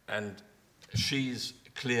 And Xi's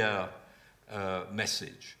clear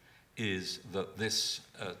message is that this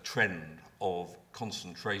trend of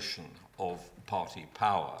concentration of party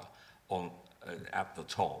power at the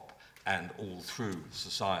top and all through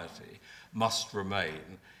society must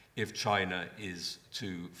remain if China is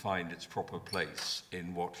to find its proper place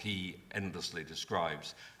in what he endlessly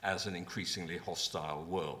describes as an increasingly hostile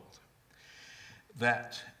world.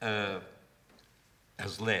 That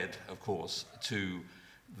has led, of course, to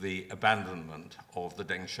the abandonment of the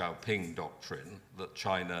Deng Xiaoping doctrine that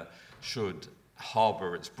China should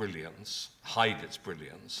harbor its brilliance, hide its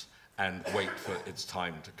brilliance, and wait for its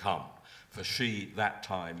time to come. For Xi, that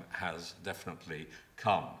time has definitely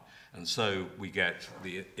come. And so we get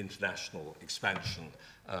the international expansion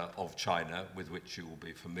of China, with which you will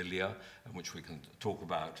be familiar and which we can talk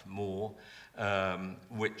about more,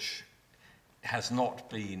 which has not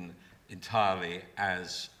been entirely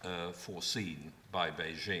as foreseen by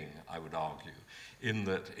Beijing, I would argue, in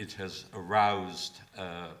that it has aroused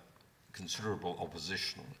considerable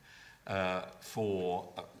opposition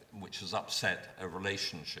which has upset a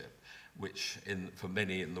relationship which for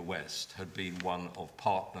many in the West had been one of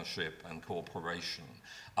partnership and cooperation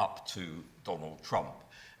up to Donald Trump.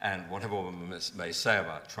 And whatever one may say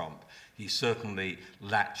about Trump, he certainly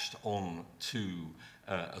latched on to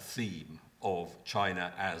a theme of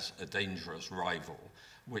China as a dangerous rival,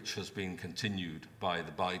 which has been continued by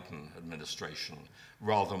the Biden administration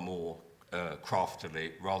rather more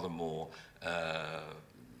craftily, rather more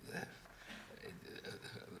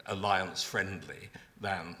alliance-friendly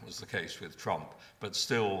than was the case with Trump, but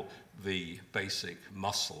still the basic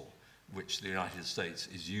muscle which the United States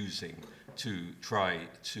is using to try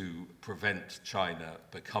to prevent China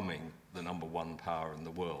becoming the #1 power in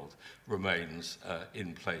the world remains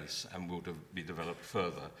in place and will be developed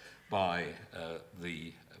further by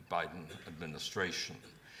the Biden administration.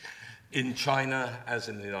 In China, as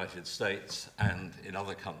in the United States and in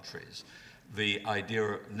other countries, the idea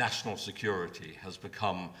of national security has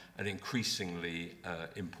become an increasingly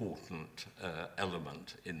important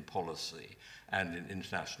element in policy and in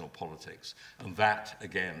international politics. And that,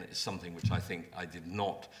 again, is something which I think I did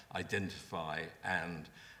not identify and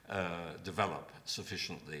develop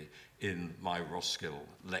sufficiently in my Roskill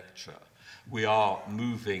lecture. We are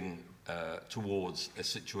moving towards a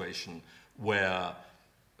situation where,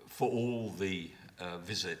 for all the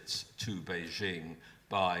visits to Beijing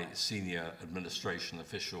by senior administration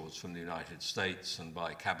officials from the United States and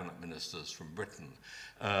by cabinet ministers from Britain,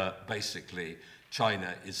 basically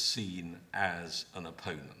China is seen as an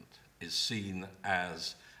opponent, is seen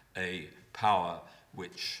as a power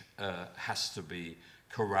which has to be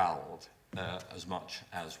corralled as much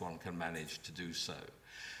as one can manage to do so.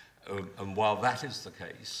 And while that is the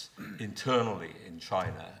case, internally in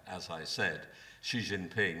China, as I said, Xi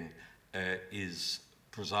Jinping is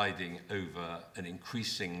presiding over an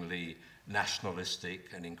increasingly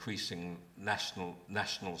nationalistic and increasing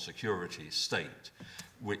national security state,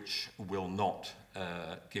 which will not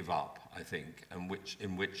give up, I think, and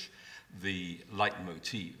in which the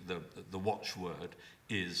leitmotif, the watchword,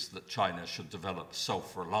 is that China should develop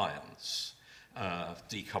self-reliance.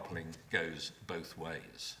 Decoupling goes both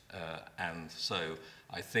ways. And so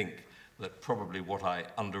I think that probably what I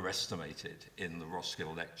underestimated in the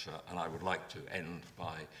Roskill lecture, and I would like to end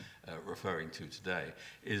by referring to today,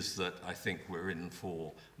 is that I think we're in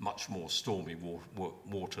for much more stormy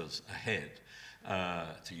waters ahead,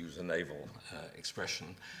 to use a naval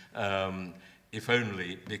expression, if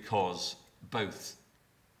only because both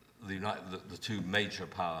the two major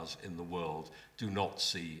powers in the world do not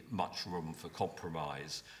see much room for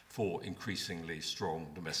compromise for increasingly strong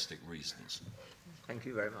domestic reasons. Thank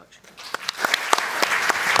you very much.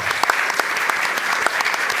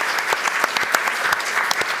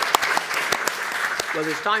 Well,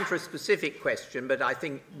 there's time for a specific question, but I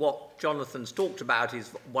think what Jonathan's talked about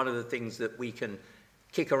is one of the things that we can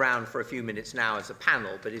kick around for a few minutes now as a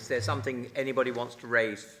panel. But is there something anybody wants to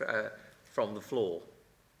raise from the floor?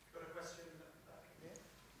 Got a question back here?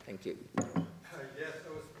 Thank you. Yes,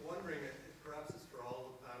 I was wondering, perhaps it's for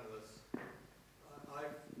all the panelists.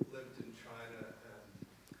 I've lived in China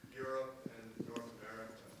and Europe and North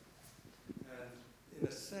America. And in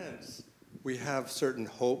a sense, we have certain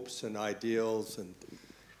hopes and ideals, and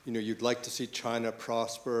you'd like to see China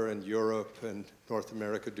prosper and Europe and North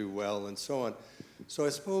America do well and so on. So I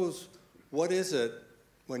suppose, what is it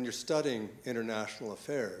when you're studying international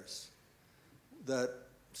affairs that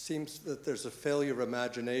seems that there's a failure of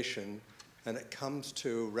imagination, and it comes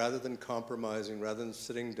to, rather than compromising, rather than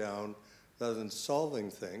sitting down, rather than solving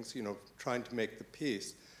things, trying to make the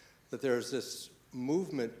peace, that there's this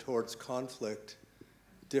movement towards conflict,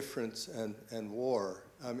 difference, and war.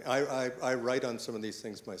 I write on some of these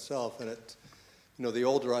things myself, and the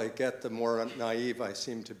older I get, the more naive I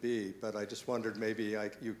seem to be, but I just wondered maybe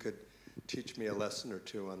you could teach me a lesson or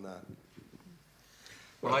two on that.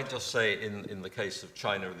 Well, I'd just say in the case of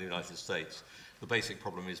China and the United States, the basic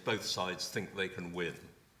problem is both sides think they can win,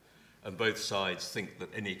 and both sides think that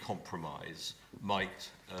any compromise might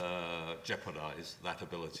jeopardize that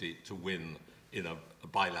ability to win in a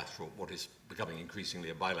bilateral, what is becoming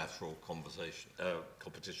increasingly a bilateral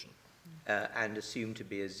competition. And assumed to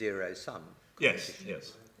be a zero-sum competition.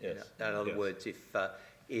 Yes. In other words,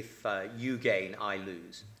 if you gain, I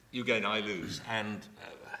lose. You gain, I lose. And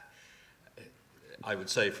I would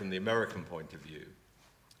say from the American point of view,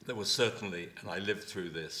 there was certainly, and I lived through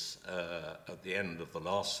this at the end of the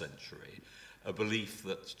last century, a belief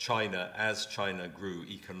that China, as China grew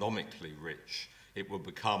economically rich, it would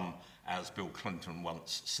become, as Bill Clinton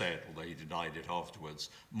once said, although he denied it afterwards,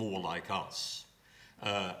 more like us.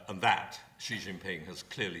 And that, Xi Jinping has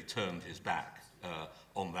clearly turned his back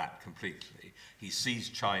on that completely. He sees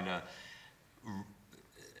China,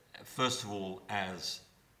 first of all, as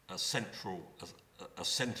a center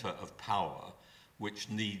of power which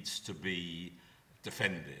needs to be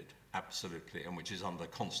defended, absolutely, and which is under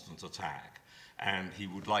constant attack. And he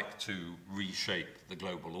would like to reshape the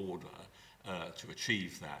global order to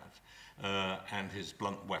achieve that. And his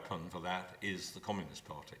blunt weapon for that is the Communist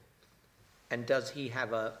Party. And does he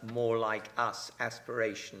have a more like us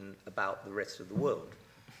aspiration about the rest of the world?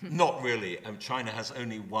 Not really. China has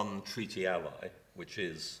only one treaty ally, which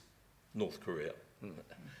is North Korea.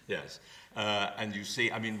 Yes. And you see,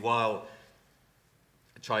 while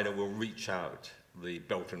China will reach out the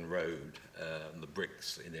Belt and Road, the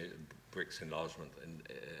BRICS enlargement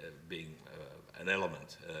being an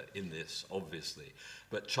element in this, obviously,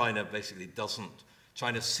 but China basically doesn't,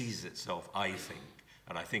 China sees itself, I think,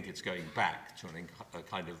 and I think it's going back to a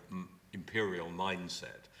kind of imperial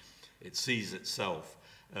mindset. It sees itself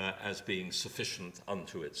as being sufficient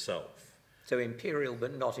unto itself. So imperial,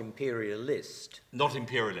 but not imperialist. Not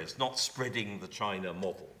imperialist, not spreading the China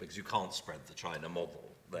model, because you can't spread the China model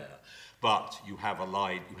there. But you have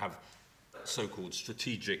so-called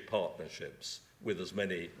strategic partnerships with as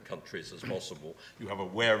many countries as possible. You have a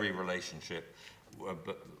wary relationship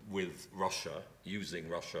with Russia, using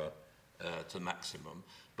Russia to maximum,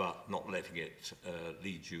 but not letting it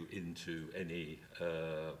lead you into any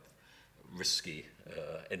risky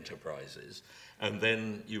enterprises. And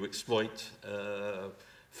then you exploit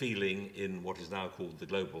feeling in what is now called the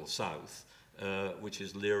Global South, which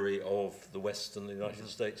is leery of the West and the United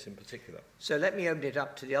States in particular. So let me open it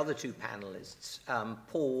up to the other two panelists.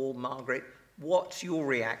 Paul, Margaret, what's your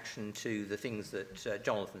reaction to the things that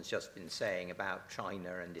Jonathan's just been saying about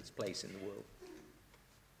China and its place in the world?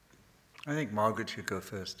 I think Margaret should go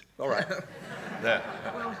first. All right. There.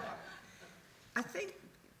 Well, I think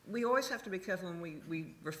we always have to be careful when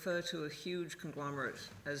we refer to a huge conglomerate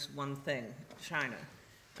as one thing, China.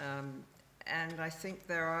 And I think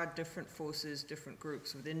there are different forces, different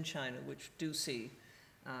groups within China which do see,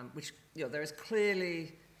 there is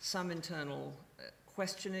clearly some internal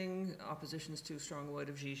questioning, opposition is too strong a word,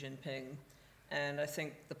 of Xi Jinping. And I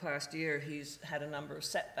think the past year he's had a number of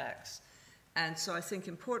setbacks. And so I think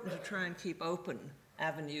important to try and keep open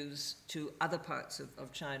avenues to other parts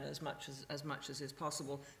of China as much as is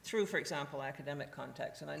possible through, for example, academic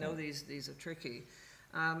contacts. And I know these are tricky.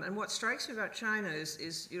 And what strikes me about China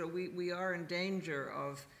is you know, we are in danger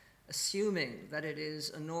of assuming that it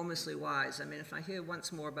is enormously wise. I mean, if I hear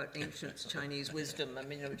once more about ancient Chinese wisdom, I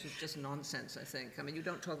mean, you know, which is just nonsense, I think. I mean, you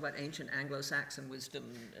don't talk about ancient Anglo-Saxon wisdom,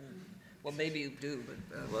 and well, maybe you do,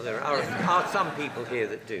 but... well, there are some people here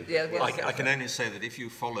that do. Yeah, well, I can only say that if you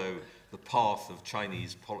follow the path of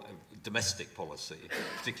Chinese domestic policy,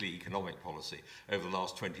 particularly economic policy, over the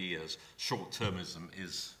last 20 years, short-termism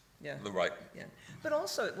is the right... Yeah. But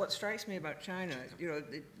also, what strikes me about China, you know,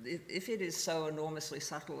 if it is so enormously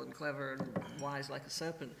subtle and clever and wise like a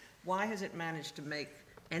serpent, why has it managed to make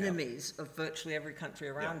enemies of virtually every country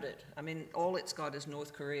around it? I mean, all it's got is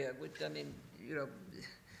North Korea, which, I mean, you know...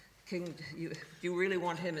 you really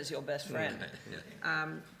want him as your best friend.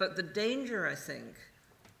 But the danger, I think,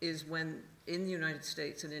 is when in the United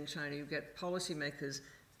States and in China you get policymakers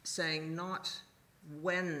saying not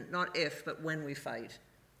if, but when we fight.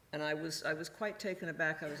 And I was quite taken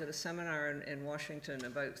aback. I was at a seminar in Washington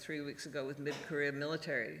about 3 weeks ago with mid-career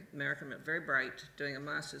military, American, very bright, doing a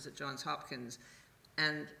master's at Johns Hopkins.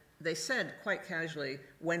 And they said quite casually,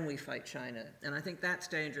 when we fight China. And I think that's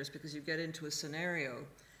dangerous because you get into a scenario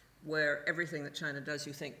where everything that China does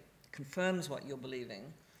you think confirms what you're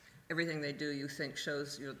believing. Everything they do you think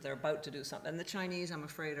shows they're about to do something. And the Chinese, I'm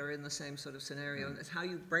afraid, are in the same sort of scenario. And it's how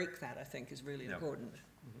you break that, I think, is really important.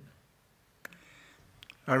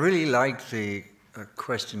 I really like the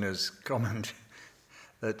questioner's comment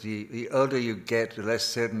that the older you get, the less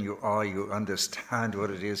certain you are you understand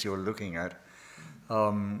what it is you're looking at.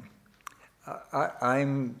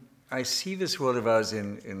 I see this world of ours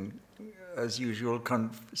in as usual,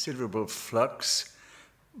 considerable flux,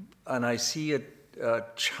 and I see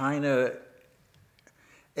China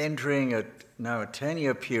entering now a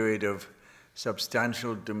 10-year period of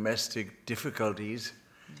substantial domestic difficulties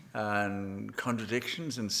and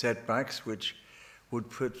contradictions and setbacks, which would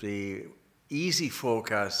put the easy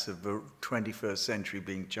forecasts of the 21st century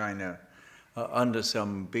being China under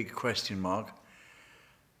some big question mark.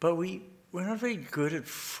 But we're not very good at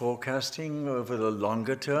forecasting over the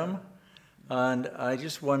longer term. And I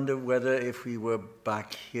just wonder whether if we were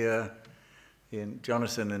back here in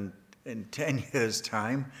Jonathan in 10 years'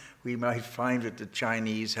 time, we might find that the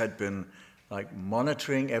Chinese had been like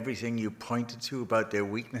monitoring everything you pointed to about their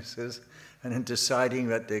weaknesses and then deciding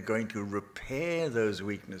that they're going to repair those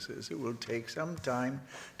weaknesses. It will take some time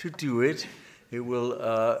to do it. It will,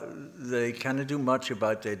 they cannot do much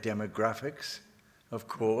about their demographics, of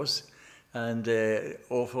course, and their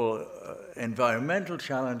awful environmental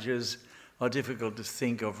challenges are difficult to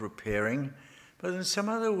think of repairing. But in some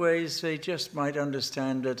other ways, they just might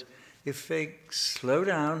understand that if they slow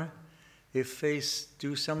down, if they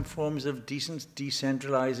do some forms of decent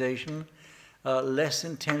decentralization, less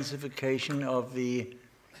intensification of the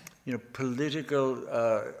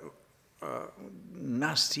political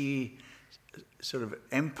nasty sort of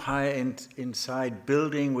empire inside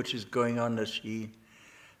building which is going on at Xi,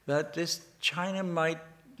 that this China might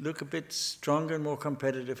look a bit stronger and more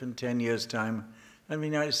competitive in 10 years' time, and the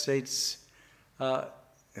United States,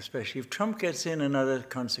 especially if Trump gets in and other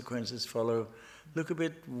consequences follow, look a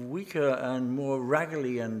bit weaker and more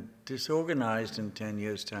raggedy and disorganized in 10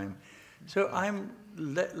 years' time. So I'm,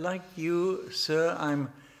 like you, sir,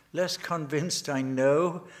 I'm less convinced I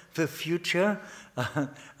know the future, and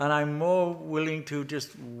I'm more willing to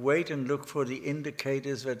just wait and look for the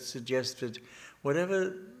indicators that suggest that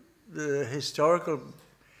whatever the historical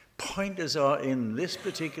pointers are in this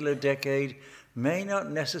particular decade may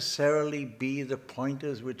not necessarily be the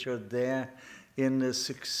pointers which are there in the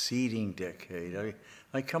succeeding decade.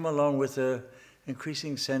 I come along with an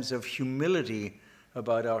increasing sense of humility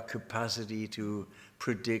about our capacity to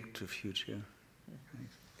predict the future.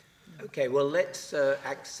 Okay, well, let's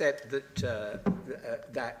accept that,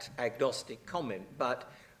 that agnostic comment,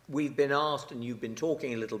 but we've been asked, and you've been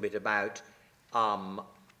talking a little bit about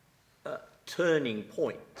turning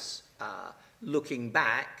points. Looking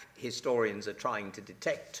back, historians are trying to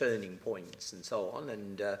detect turning points and so on,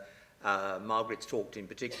 and Margaret's talked in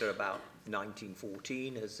particular about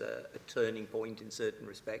 1914 as a turning point in certain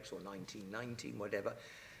respects, or 1919, whatever.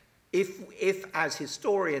 If as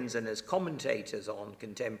historians and as commentators on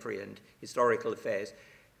contemporary and historical affairs,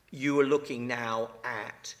 you are looking now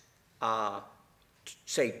at,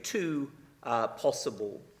 say, two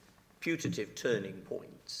possible putative turning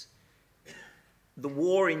points. The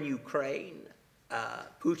war in Ukraine,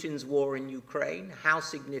 Putin's war in Ukraine, how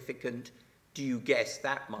significant do you guess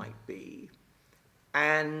that might be?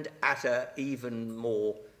 and at an even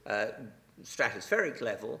more stratospheric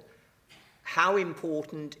level, how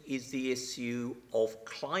important is the issue of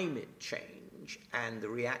climate change and the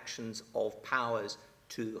reactions of powers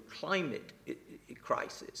to the climate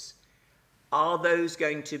crisis? Are those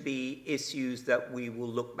going to be issues that we will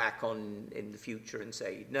look back on in the future and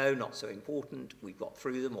say, no, not so important, we got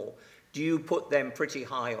through them, or do you put them pretty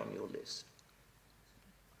high on your list?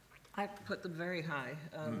 I put them very high.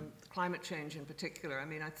 Climate change in particular. I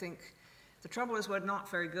mean, I think the trouble is we're not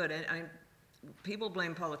very good. People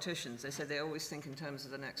blame politicians. They say they always think in terms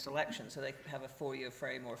of the next election, so they could have a 4-year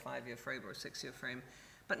frame or a 5-year frame or a 6-year frame.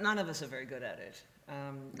 But none of us are very good at it.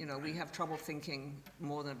 You know, we have trouble thinking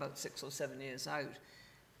more than about 6 or 7 years out.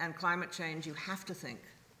 And climate change, you have to think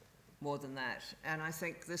more than that. And I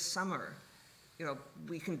think this summer, you know,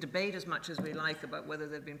 we can debate as much as we like about whether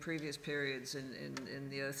there have been previous periods in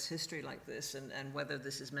the Earth's history like this and whether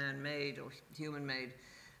this is man-made or human-made,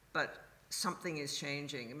 but something is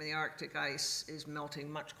changing. I mean, the Arctic ice is melting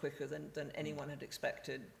much quicker than anyone had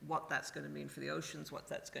expected. What that's going to mean for the oceans, what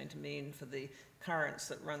that's going to mean for the currents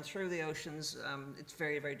that run through the oceans, it's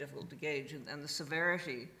very, very difficult to gauge. And the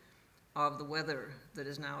severity of the weather that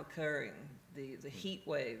is now occurring, the heat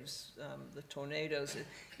waves, the tornadoes,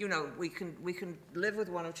 you know, we can live with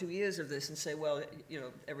 1 or 2 years of this and say, well, you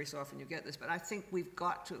know, every so often you get this, but I think we've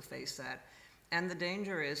got to face that. And the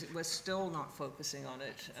danger is we're still not focusing on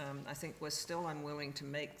it. I think we're still unwilling to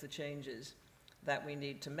make the changes that we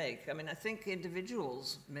need to make. I mean, I think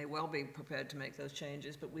individuals may well be prepared to make those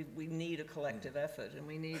changes, but we need a collective effort, and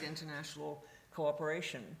we need international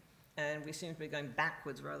cooperation. And we seem to be going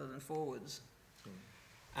backwards rather than forwards.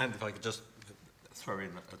 And if I could just throw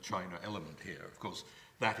in a China element here, of course,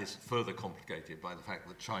 that is further complicated by the fact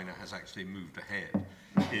that China has actually moved ahead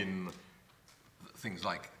in things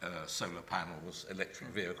like solar panels, electric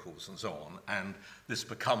vehicles, and so on, and this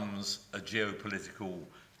becomes a geopolitical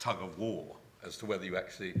tug of war as to whether you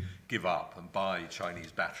actually give up and buy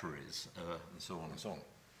Chinese batteries, and so on and so on.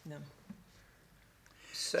 No.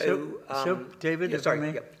 So David, if I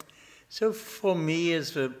may. So for me,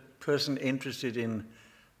 as a person interested in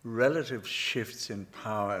relative shifts in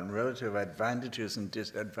power and relative advantages and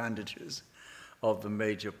disadvantages of the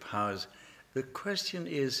major powers, the question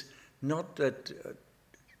is not that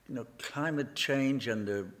you know, climate change and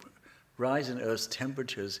the rise in Earth's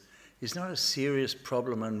temperatures is not a serious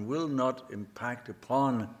problem and will not impact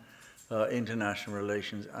upon international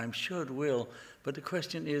relations. I'm sure it will, but the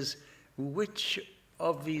question is, which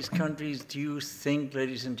of these countries do you think,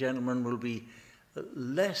 ladies and gentlemen, will be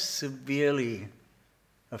less severely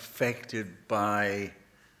affected by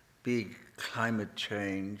big climate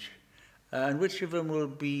change, and which of them will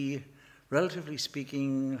be, relatively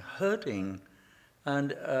speaking, hurting?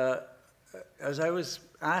 And as I was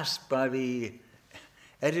asked by the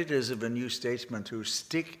editors of the New Statesman to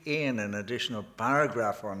stick in an additional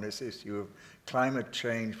paragraph on this issue of climate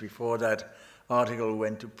change before that article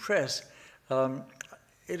went to press,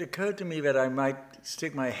 it occurred to me that I might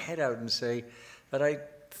stick my head out and say that I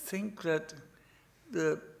think that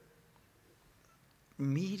the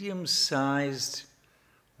medium-sized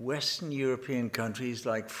Western European countries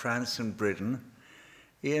like France and Britain,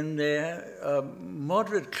 in their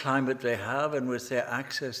moderate climate they have and with their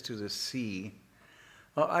access to the sea,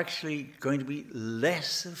 are actually going to be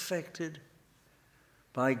less affected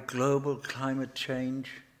by global climate change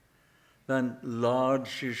than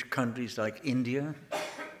large countries like India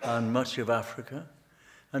and much of Africa.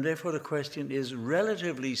 And therefore the question is,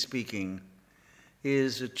 relatively speaking,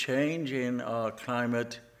 is a change in our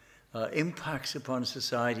climate impacts upon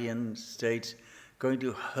society and states going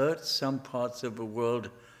to hurt some parts of the world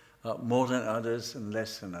more than others and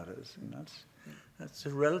less than others? And that's a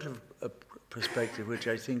relative perspective which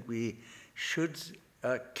I think we should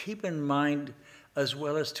keep in mind, as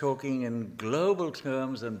well as talking in global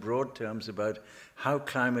terms and broad terms about how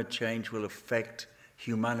climate change will affect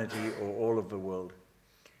humanity or all of the world.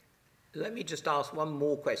 Let me just ask one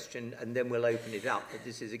more question, and then we'll open it up. But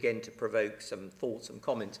this is, again, to provoke some thoughts and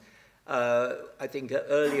comments. I think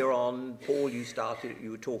earlier on, Paul, you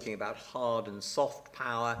were talking about hard and soft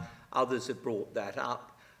power. Others have brought that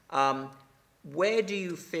up. Where do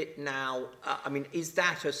you fit now? I mean, is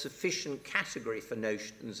that a sufficient category for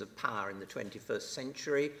notions of power in the 21st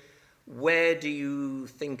century? Where do you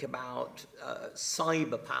think about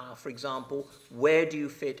cyber power, for example? Where do you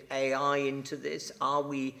fit AI into this?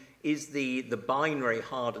 Is the binary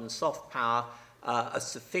hard and soft power a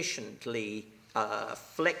sufficiently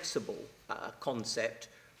flexible concept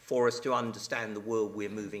for us to understand the world we're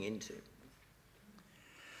moving into?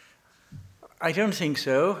 I don't think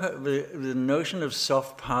so. The notion of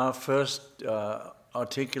soft power first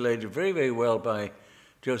articulated very, very well by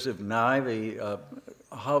Joseph Nye, the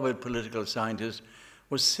Harvard political scientist,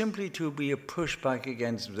 was simply to be a pushback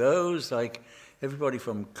against those, like everybody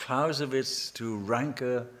from Clausewitz to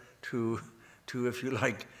Ranker to if you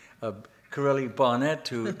like, Corelli Barnett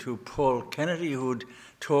to Paul Kennedy, who would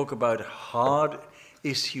talk about hard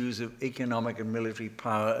issues of economic and military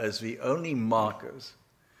power as the only markers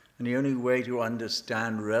and the only way to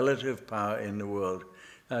understand relative power in the world.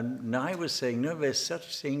 And Nye was saying, no, there's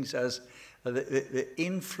such things as the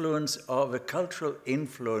influence of, the cultural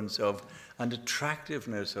influence of, and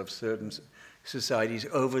attractiveness of certain societies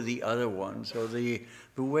over the other ones, or the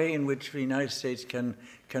way in which the United States can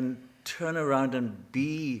turn around and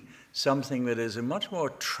be something that is a much more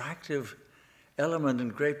attractive element in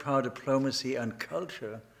great power diplomacy and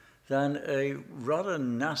culture than a rather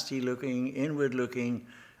nasty-looking, inward-looking,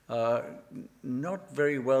 not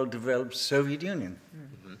very well-developed Soviet Union.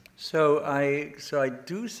 Mm-hmm. So I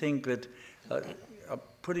do think that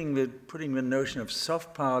putting the notion of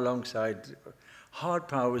soft power alongside hard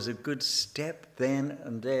power was a good step then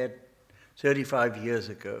and there 35 years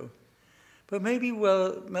ago. But may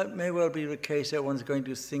well be the case that one's going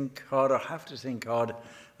to think hard or have to think hard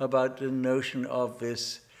about the notion of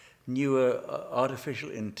this newer artificial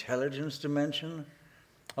intelligence dimension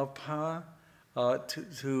of power,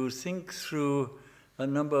 to think through a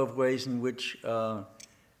number of ways in which,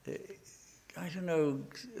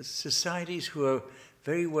 societies who are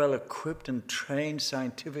very well equipped and trained,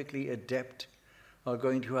 scientifically adept, are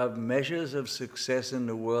going to have measures of success in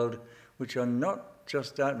the world which are not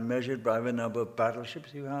just that measured by the number of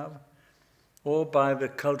battleships you have, or by the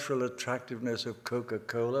cultural attractiveness of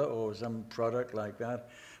Coca-Cola or some product like that,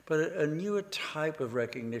 but a newer type of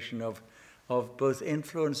recognition of both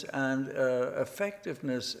influence and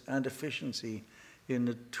effectiveness and efficiency in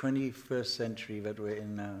the 21st century that we're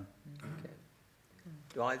in now. Okay.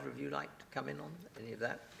 Do either of you like to come in on any of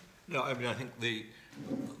that? No, I mean, I think the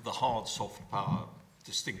hard-soft power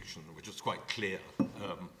distinction, which is quite clear,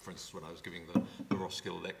 for instance, when I was giving the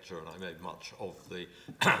Roskill lecture, and I made much of the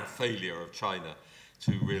failure of China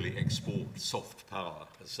to really export soft power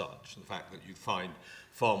as such, and the fact that you find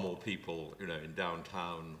far more people, in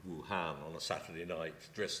downtown Wuhan on a Saturday night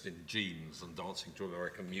dressed in jeans and dancing to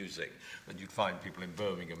American music than you'd find people in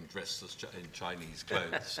Birmingham dressed in Chinese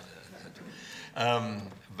clothes.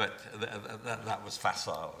 But that was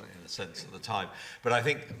facile in a sense at the time. But I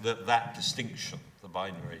think that distinction, the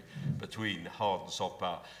binary between hard and soft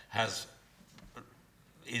power,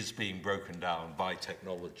 is being broken down by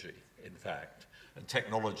technology, in fact. And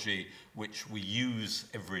technology which we use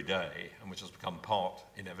every day and which has become part,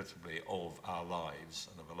 inevitably, of our lives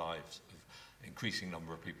and of the lives of an increasing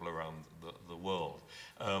number of people around the world.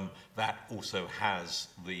 That also has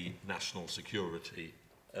the national security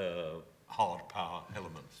hard power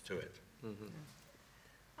element to it. Mm-hmm.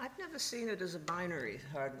 I've never seen it as a binary,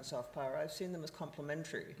 hard and soft power. I've seen them as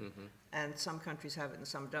complementary. Mm-hmm. And some countries have it and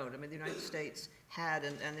some don't. I mean, the United States had,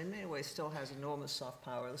 and in many ways still has, enormous soft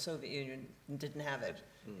power. The Soviet Union didn't have it,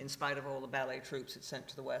 in spite of all the ballet troops it sent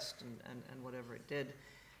to the West and whatever it did.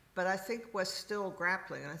 But I think we're still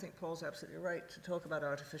grappling, and I think Paul's absolutely right, to talk about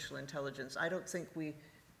artificial intelligence. I don't think we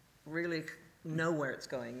really know where it's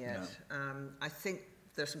going yet. No. I think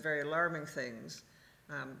there's some very alarming things.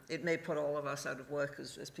 It may put all of us out of work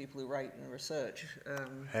as people who write and research.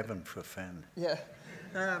 Heaven forfend. Yeah.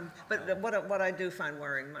 But what I do find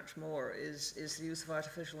worrying much more is the use of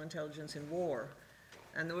artificial intelligence in war.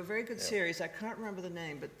 And there were very good series, I can't remember the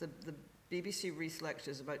name, but the BBC Reith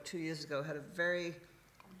Lectures about 2 years ago had a very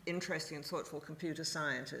interesting and thoughtful computer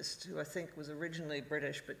scientist who I think was originally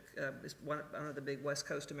British, but is one of the big West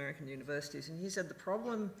Coast American universities. And he said the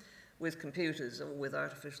problem with computers or with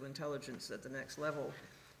artificial intelligence at the next level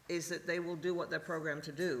is that they will do what they're programmed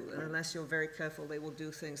to do. And unless you're very careful, they will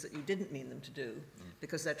do things that you didn't mean them to do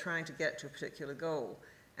because they're trying to get to a particular goal.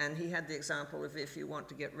 And he had the example of if you want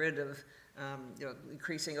to get rid of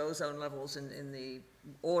increasing ozone levels in the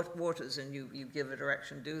waters and you give a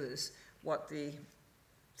direction, do this, what the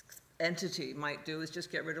entity might do is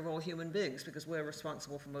just get rid of all human beings because we're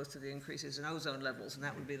responsible for most of the increases in ozone levels, and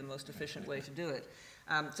that would be the most efficient way to do it.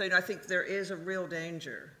 So I think there is a real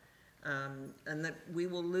danger and that we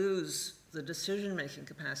will lose the decision-making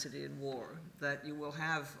capacity in war, that you will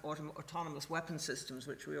have autonomous weapon systems,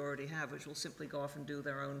 which we already have, which will simply go off and do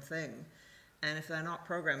their own thing. And if they're not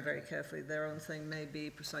programmed very carefully, their own thing may be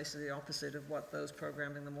precisely the opposite of what those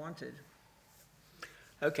programming them wanted.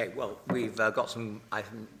 Okay, well, we've got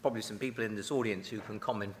probably some people in this audience who can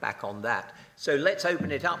comment back on that. So let's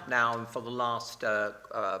open it up now, and for the last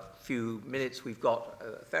few minutes, we've got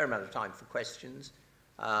a fair amount of time for questions.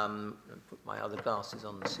 Put my other glasses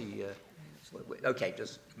on to see. Okay,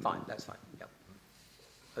 just fine. That's fine. Yep.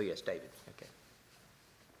 Oh yes, David. Okay.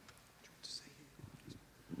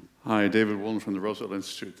 Hi, David Wolin from the Roskill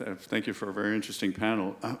Institute. Thank you for a very interesting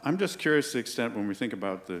panel. I'm just curious to the extent when we think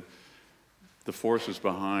about the forces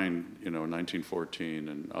behind, 1914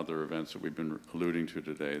 and other events that we've been alluding to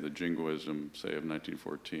today, the jingoism, say, of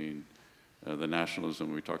 1914, the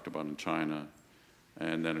nationalism we talked about in China,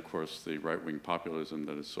 and then, of course, the right-wing populism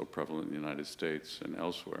that is so prevalent in the United States and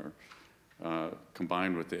elsewhere,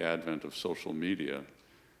 combined with the advent of social media.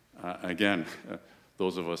 Again,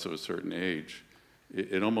 those of us of a certain age,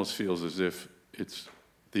 it almost feels as if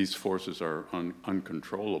these forces are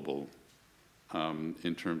uncontrollable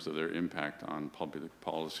in terms of their impact on public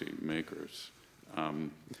policy makers. Do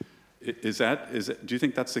you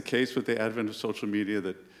think that's the case with the advent of social media,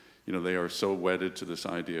 that they are so wedded to this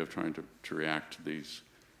idea of trying to react to these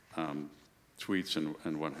tweets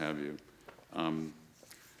and what have you,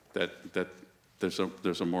 that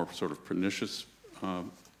there's a more sort of pernicious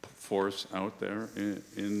force out there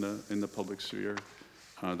in the public sphere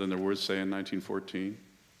than there was, say, in 1914?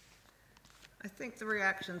 I think the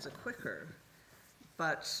reactions are quicker,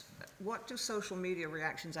 but what do social media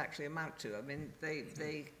reactions actually amount to? I mean,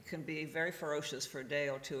 they can be very ferocious for a day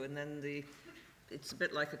or two, and then it's a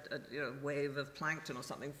bit like a wave of plankton or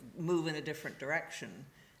something, move in a different direction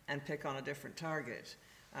and pick on a different target.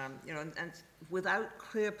 And without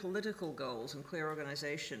clear political goals and clear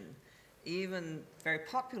organization, even very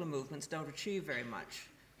popular movements don't achieve very much.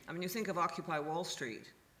 I mean, you think of Occupy Wall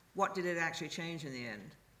Street. What did it actually change in the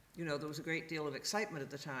end? There was a great deal of excitement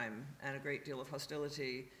at the time and a great deal of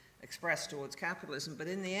hostility expressed towards capitalism, but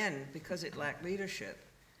in the end, because it lacked leadership,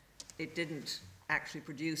 it didn't actually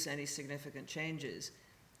produce any significant changes.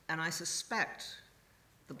 And I suspect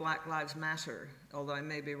the Black Lives Matter, although I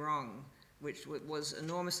may be wrong, which was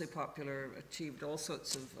enormously popular, achieved all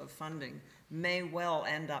sorts of funding, may well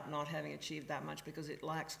end up not having achieved that much because it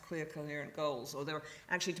lacks clear, coherent goals. Or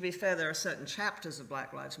actually, to be fair, there are certain chapters of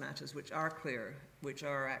Black Lives Matter which are clear, which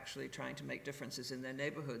are actually trying to make differences in their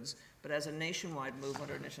neighborhoods. But as a nationwide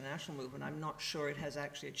movement or an international movement, I'm not sure it has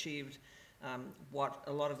actually achieved what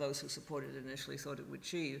a lot of those who supported it initially thought it would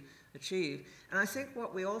achieve. And I think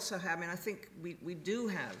what we also have, I think we do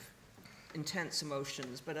have intense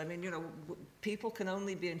emotions, but people can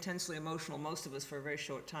only be intensely emotional, most of us, for a very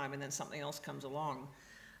short time, and then something else comes along.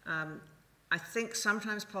 I think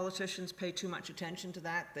sometimes politicians pay too much attention to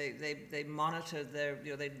that. They monitor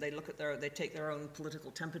they look at they take their own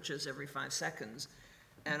political temperatures every 5 seconds,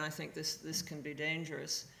 and I think this can be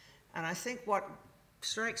dangerous. And I think what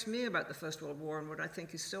strikes me about the First World War, and what I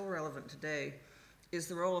think is still relevant today, is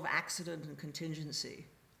the role of accident and contingency.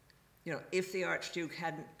 If the Archduke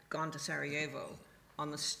hadn't gone to Sarajevo on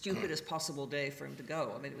the stupidest possible day for him to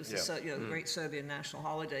go, it was the great Serbian national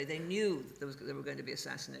holiday, they knew that there were going to be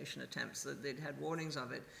assassination attempts, that they'd had warnings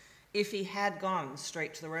of it. If he had gone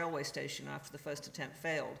straight to the railway station after the first attempt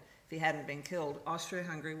failed, if he hadn't been killed,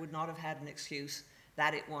 Austria-Hungary would not have had an excuse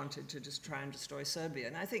that it wanted to just try and destroy Serbia.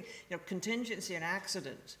 And I think contingency and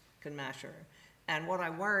accident can matter. And what I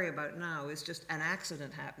worry about now is just an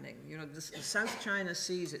accident happening. The South China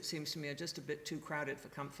Seas, it seems to me, are just a bit too crowded for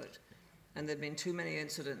comfort. And there have been too many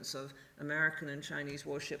incidents of American and Chinese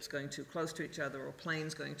warships going too close to each other or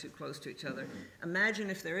planes going too close to each other. Imagine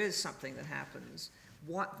if there is something that happens.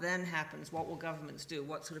 What then happens? What will governments do?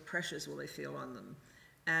 What sort of pressures will they feel on them?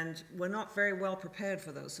 And we're not very well prepared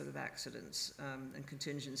for those sort of accidents and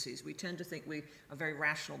contingencies. We tend to think we are very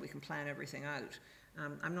rational, we can plan everything out.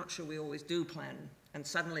 I'm not sure we always do plan, and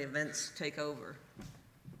suddenly events take over.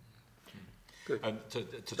 Good. And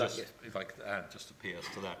to just, if I could add just a PS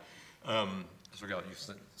to that, as regard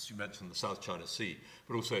you mentioned the South China Sea,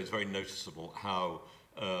 but also it's very noticeable how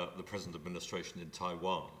the present administration in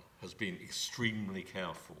Taiwan has been extremely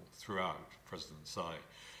careful throughout President Tsai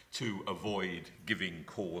to avoid giving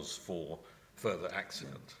cause for further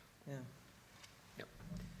accident. Yeah.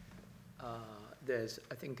 There's,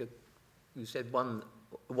 I think, you said one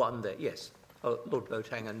there. Yes, Lord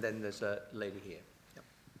Boateng, and then there's a lady here. Yep.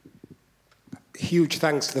 Huge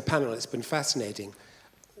thanks to the panel. It's been fascinating.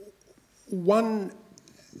 One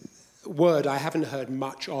word I haven't heard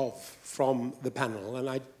much of from the panel, and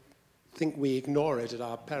I think we ignore it at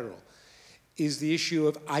our peril, is the issue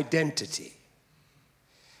of identity.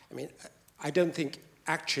 I don't think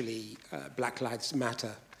actually Black Lives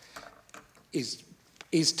Matter is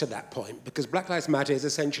to that point, because Black Lives Matter is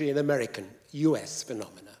essentially an American, US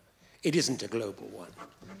phenomena. It isn't a global one.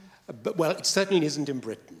 But, well, it certainly isn't in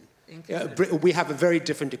Britain. We have a very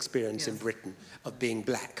different experience in Britain of being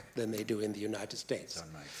black than they do in the United States.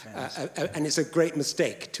 And it's a great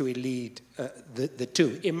mistake to lead the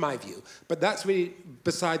two, in my view. But that's really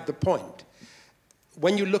beside the point.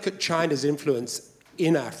 When you look at China's influence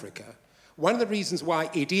in Africa, one of the reasons why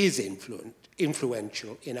it is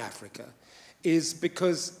influential in Africa is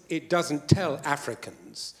because it doesn't tell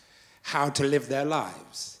Africans how to live their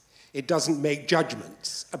lives. It doesn't make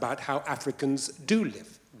judgments about how Africans do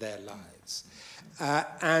live their lives.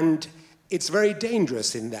 And it's very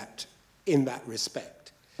dangerous in that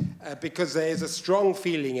respect, because there is a strong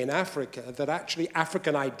feeling in Africa that actually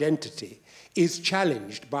African identity is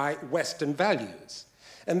challenged by Western values.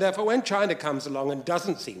 And therefore, when China comes along and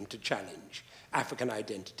doesn't seem to challenge African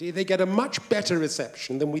identity, they get a much better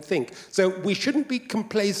reception than we think. So we shouldn't be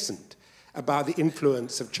complacent about the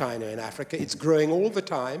influence of China in Africa. It's growing all the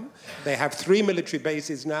time. They have 3 military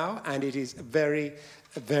bases now, and it is very,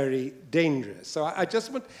 very dangerous. So I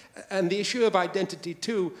just want, and the issue of identity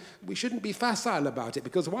too, we shouldn't be facile about it,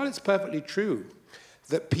 because while it's perfectly true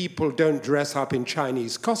that people don't dress up in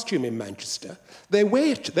Chinese costume in Manchester, they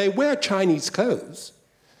wear Chinese clothes.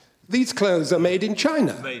 These clothes are made in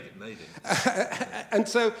China. Made in. And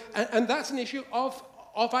so, and that's an issue of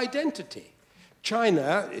identity.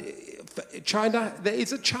 China, there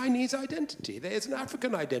is a Chinese identity, there is an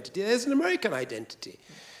African identity, there is an American identity,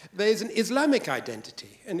 there is an Islamic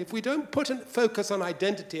identity. And if we don't put a focus on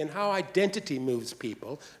identity and how identity moves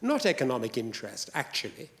people, not economic interest,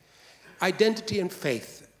 actually, identity and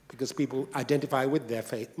faith, because people identify with their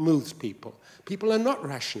faith, moves people. People are not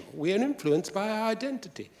rational. We are influenced by our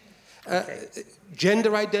identity.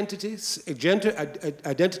 Gender identities,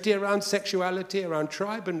 identity around sexuality, around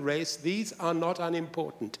tribe and race, these are not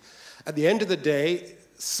unimportant. At the end of the day,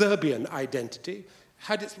 Serbian identity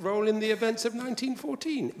had its role in the events of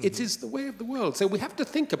 1914. It is the way of the world. So we have to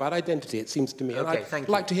think about identity, it seems to me, and I'd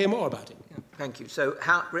like to hear more about it. Yeah, thank you. So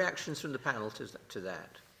reactions from the panel to that?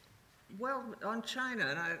 Well, on China,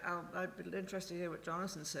 and I'd be interested to hear what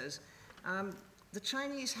Jonathan says, the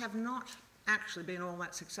Chinese have not actually been all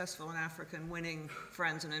that successful in Africa in winning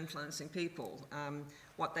friends and influencing people.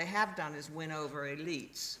 What they have done is win over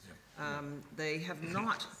elites. They have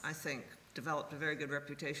not, I think, developed a very good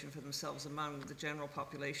reputation for themselves among the general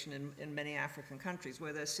population in many African countries,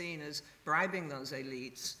 where they're seen as bribing those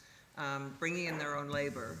elites, bringing in their own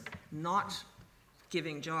labor, not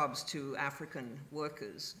giving jobs to African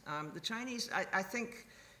workers. The Chinese, I think,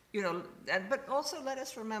 you know, but also let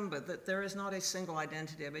us remember that there is not a single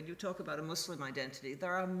identity. I mean, you talk about a Muslim identity.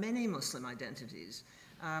 There are many Muslim identities,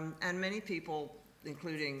 and many people,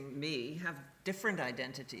 including me, have different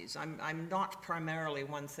identities. I'm not primarily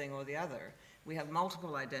one thing or the other. We have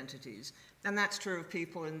multiple identities, and that's true of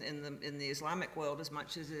people in the Islamic world as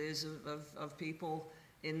much as it is of people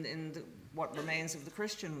in what remains of the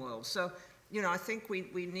Christian world. So, you know, I think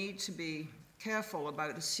we need to be careful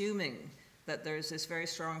about assuming that there's this very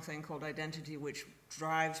strong thing called identity which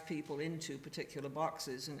drives people into particular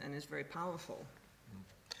boxes and is very powerful.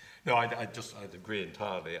 No, I'd agree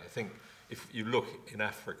entirely. I think if you look in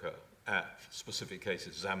Africa at specific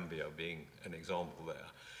cases, Zambia being an example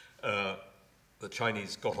there, the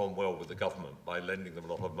Chinese got on well with the government by lending them a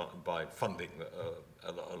lot of money, by funding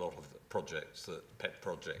a lot of projects, pet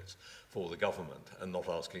projects for the government, and not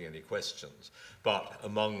asking any questions. But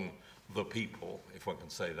among the people, if one can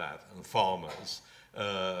say that, and farmers,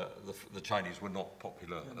 the Chinese were not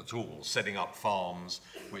popular at all, setting up farms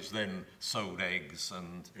which then sold eggs,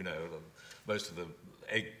 and you know, most of the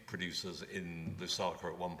egg producers in Lusaka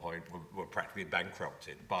at one point were practically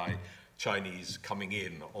bankrupted by Chinese coming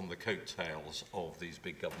in on the coattails of these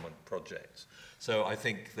big government projects. So I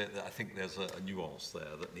think there's a nuance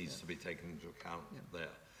there that needs to be taken into account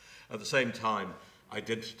there. At the same time,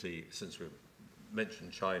 identity, since we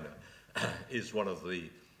mentioned China, is one of the,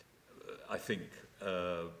 I think,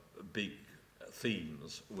 big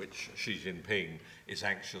themes which Xi Jinping is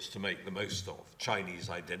anxious to make the most of, Chinese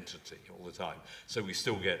identity all the time. So we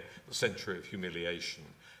still get the century of humiliation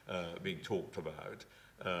being talked about.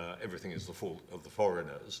 Everything is the fault of the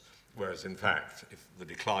foreigners, whereas in fact, if the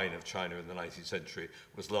decline of China in the 19th century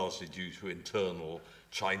was largely due to internal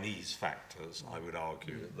Chinese factors, I would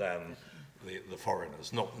argue, than the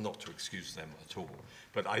foreigners, not to excuse them at all.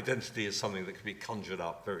 But identity is something that can be conjured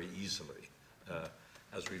up very easily,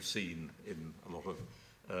 as we've seen in a lot of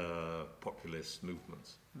populist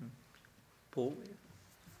movements. Paul?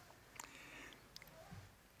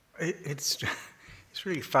 It's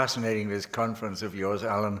really fascinating, this conference of yours,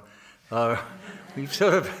 Alan. We've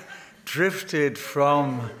sort of drifted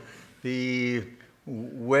from the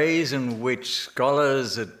ways in which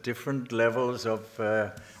scholars at different levels of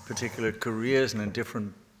particular careers and in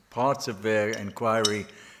different parts of their inquiry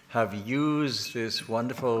have used this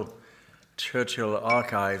wonderful Churchill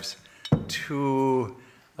archives to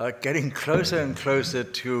getting closer and closer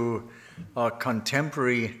to our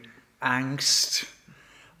contemporary angst,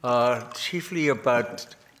 chiefly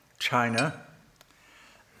about China,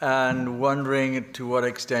 and wondering to what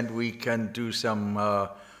extent we can do some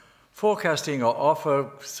forecasting or offer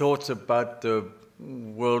thoughts about the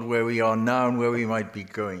world where we are now and where we might be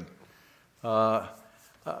going.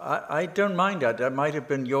 I don't mind that. That might have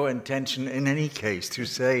been your intention in any case, to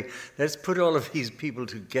say, let's put all of these people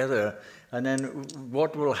together, and then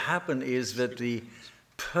what will happen is that the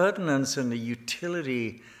pertinence and the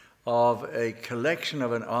utility of a collection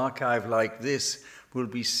of an archive like this will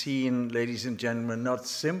be seen, ladies and gentlemen, not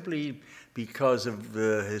simply because of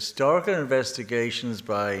the historical investigations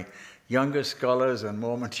by younger scholars and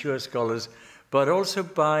more mature scholars, but also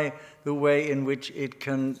by the way in which it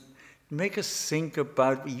can make us think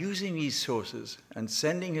about using these sources and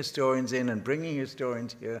sending historians in and bringing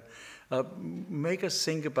historians here, make us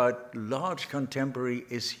think about large contemporary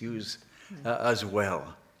issues as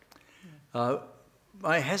well.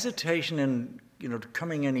 My hesitation in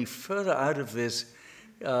coming any further out of this,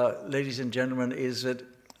 ladies and gentlemen, is that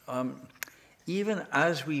even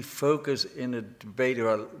as we focus in a debate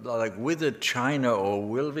about, like, whether China or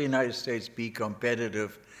will the United States be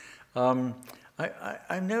competitive, I'm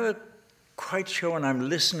never quite sure when I'm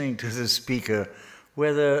listening to the speaker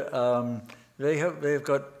whether they've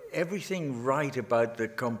got everything right about the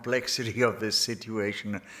complexity of this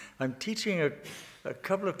situation. I'm teaching a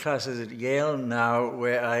couple of classes at Yale now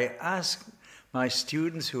where I ask my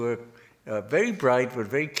students, who are very bright but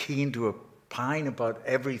very keen to opine about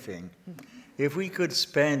everything, if we could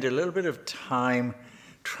spend a little bit of time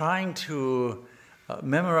trying to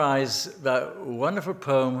memorize that wonderful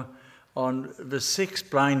poem on the 6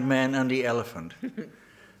 blind men and the elephant.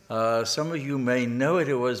 Some of you may know it.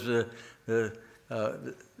 It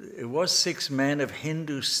was 6 men of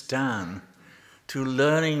Hindustan, to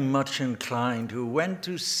learning much inclined, who went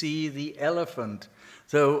to see the elephant,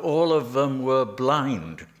 though all of them were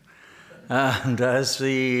blind. And as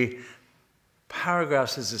the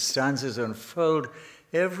paragraphs, as the stanzas unfold,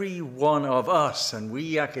 every one of us, and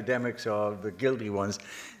we academics are the guilty ones,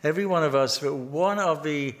 every one of us, one of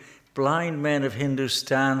the blind men of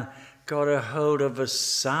Hindustan got a hold of the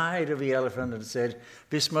side of the elephant and said,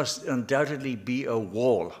 this must undoubtedly be a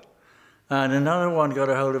wall. And another one got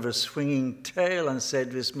a hold of a swinging tail and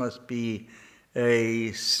said, this must be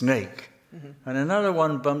a snake. Mm-hmm. And another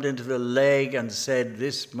one bumped into the leg and said,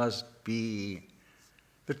 this must be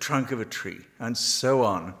the trunk of a tree, and so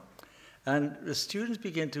on. And the students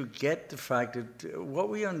begin to get the fact that what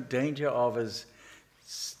we are in danger of is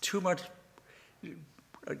too much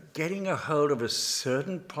getting a hold of a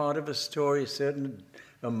certain part of a story, a certain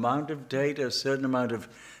amount of data, a certain amount of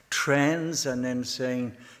trends, and then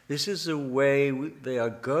saying, this is the way they are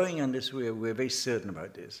going, and this way we're very certain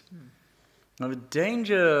about this. Now, the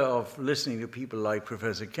danger of listening to people like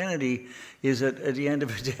Professor Kennedy is that at the end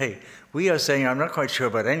of the day, we are saying, I'm not quite sure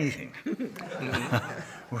about anything,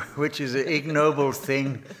 which is an ignoble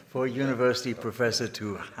thing for a university professor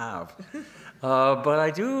to have. But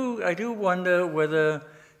I do wonder whether,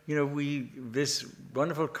 this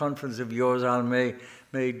wonderful conference of yours, Al,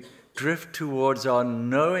 may drift towards our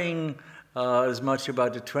knowing as much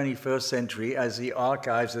about the 21st century as the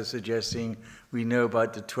archives are suggesting we know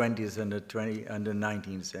about the 20th and the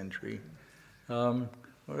 19th century.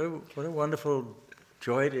 What a wonderful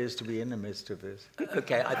joy it is to be in the midst of this.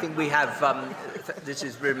 Okay, I think we have, this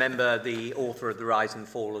is, remember, the author of The Rise and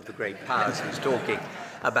Fall of the Great Powers who's talking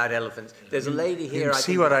about elephants. There's a lady here, you I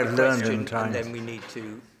see think, what I've learned in time. And then we need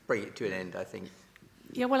to bring it to an end, I think.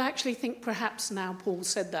 Yeah, well, I actually think perhaps now Paul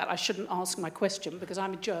said that, I shouldn't ask my question because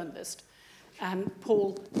I'm a journalist. And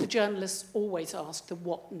Paul, the journalists always ask the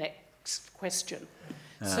what next question.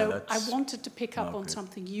 So I wanted to pick up on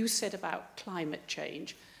something you said about climate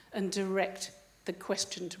change and direct the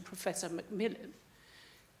question to Professor MacMillan.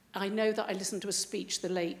 I know that I listened to a speech the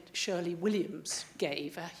late Shirley Williams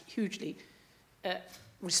gave, a hugely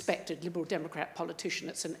respected Liberal Democrat politician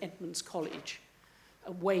at St Edmund's College,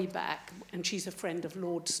 way back, and she's a friend of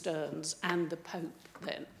Lord Stearns and the Pope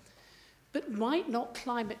then. But might not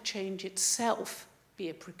climate change itself be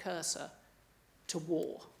a precursor to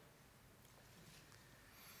war?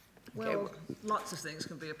 Well, lots of things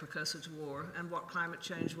can be a precursor to war, and what climate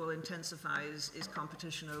change will intensify is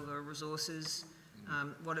competition over resources.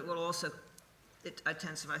 What it will also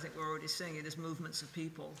intensify, I think we're already seeing it, is movements of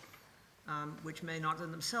people. which may not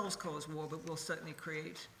in themselves cause war, but will certainly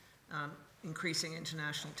create increasing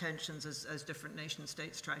international tensions as different nation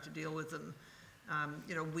states try to deal with them.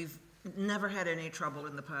 You know, we've never had any trouble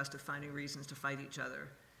in the past of finding reasons to fight each other.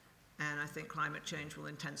 And I think climate change will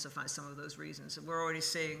intensify some of those reasons. And we're already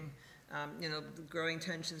seeing, you know, the growing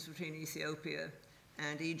tensions between Ethiopia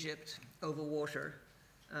and Egypt over water,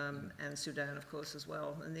 and Sudan, of course, as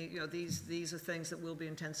well. And you know, these are things that will be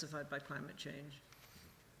intensified by climate change.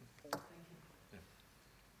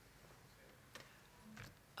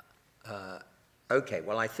 Okay,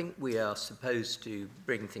 well, I think we are supposed to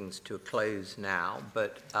bring things to a close now,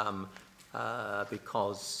 but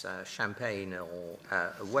because champagne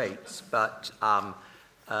awaits. But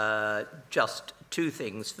just two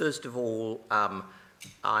things. First of all,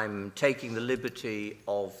 I'm taking the liberty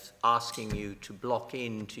of asking you to block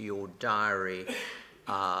into your diary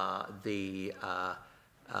the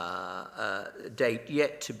date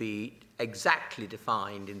yet to be exactly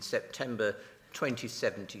defined in September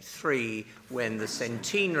 2073, when the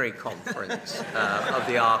centenary conference of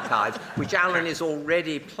the archives, which Alan is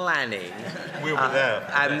already planning, we'll be there,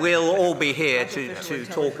 and we'll all be here to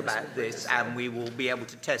talk about this, and we will be able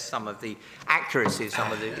to test some of the accuracy, some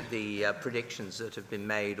of the predictions that have been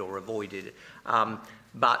made or avoided.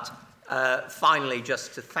 But finally,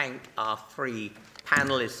 just to thank our three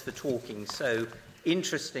panelists for talking so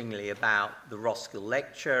interestingly about the Roskill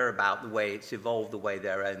lecture, about the way it's evolved, the way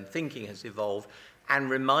their own thinking has evolved, and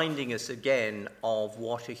reminding us again of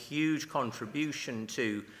what a huge contribution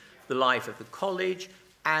to the life of the college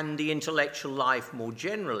and the intellectual life more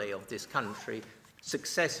generally of this country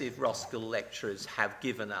successive Roskill lecturers have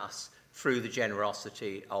given us through the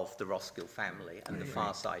generosity of the Roskill family and the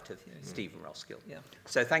far sight of Stephen Roskill. Yeah.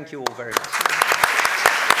 So thank you all very much.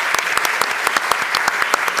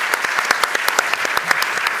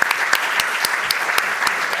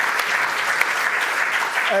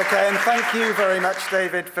 Okay, and thank you very much,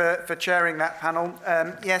 David, for chairing that panel.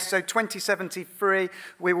 Yes, so 2073,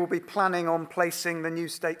 we will be planning on placing the New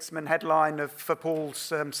Statesman headline for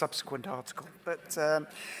Paul's subsequent article. But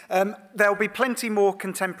there'll be plenty more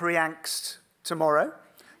contemporary angst tomorrow.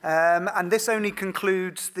 And this only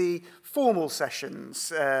concludes the formal sessions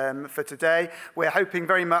for today. We're hoping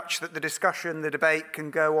very much that the discussion, the debate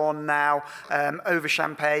can go on now over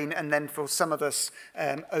champagne and then for some of us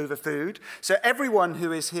over food. So everyone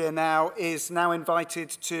who is here now is now invited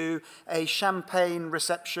to a champagne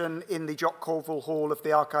reception in the Jock Colville Hall of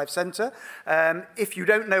the Archive Centre. If you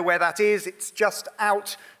don't know where that is, it's just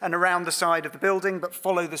out and around the side of the building, but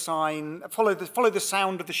follow the sign, follow the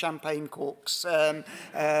sound of the champagne corks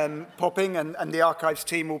popping, and the archives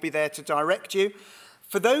team will be there to direct you.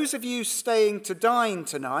 For those of you staying to dine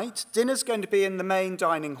tonight, dinner's going to be in the main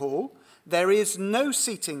dining hall. There is no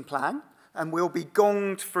seating plan, and we'll be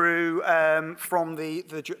gonged through from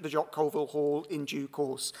the Jock Colville Hall in due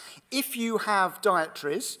course. If you have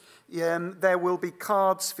dietaries, there will be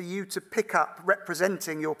cards for you to pick up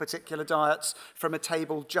representing your particular diets from a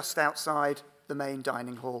table just outside the main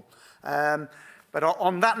dining hall. But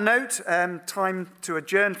on that note, time to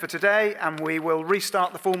adjourn for today, and we will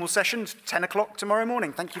restart the formal sessions 10 o'clock tomorrow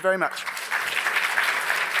morning. Thank you very much.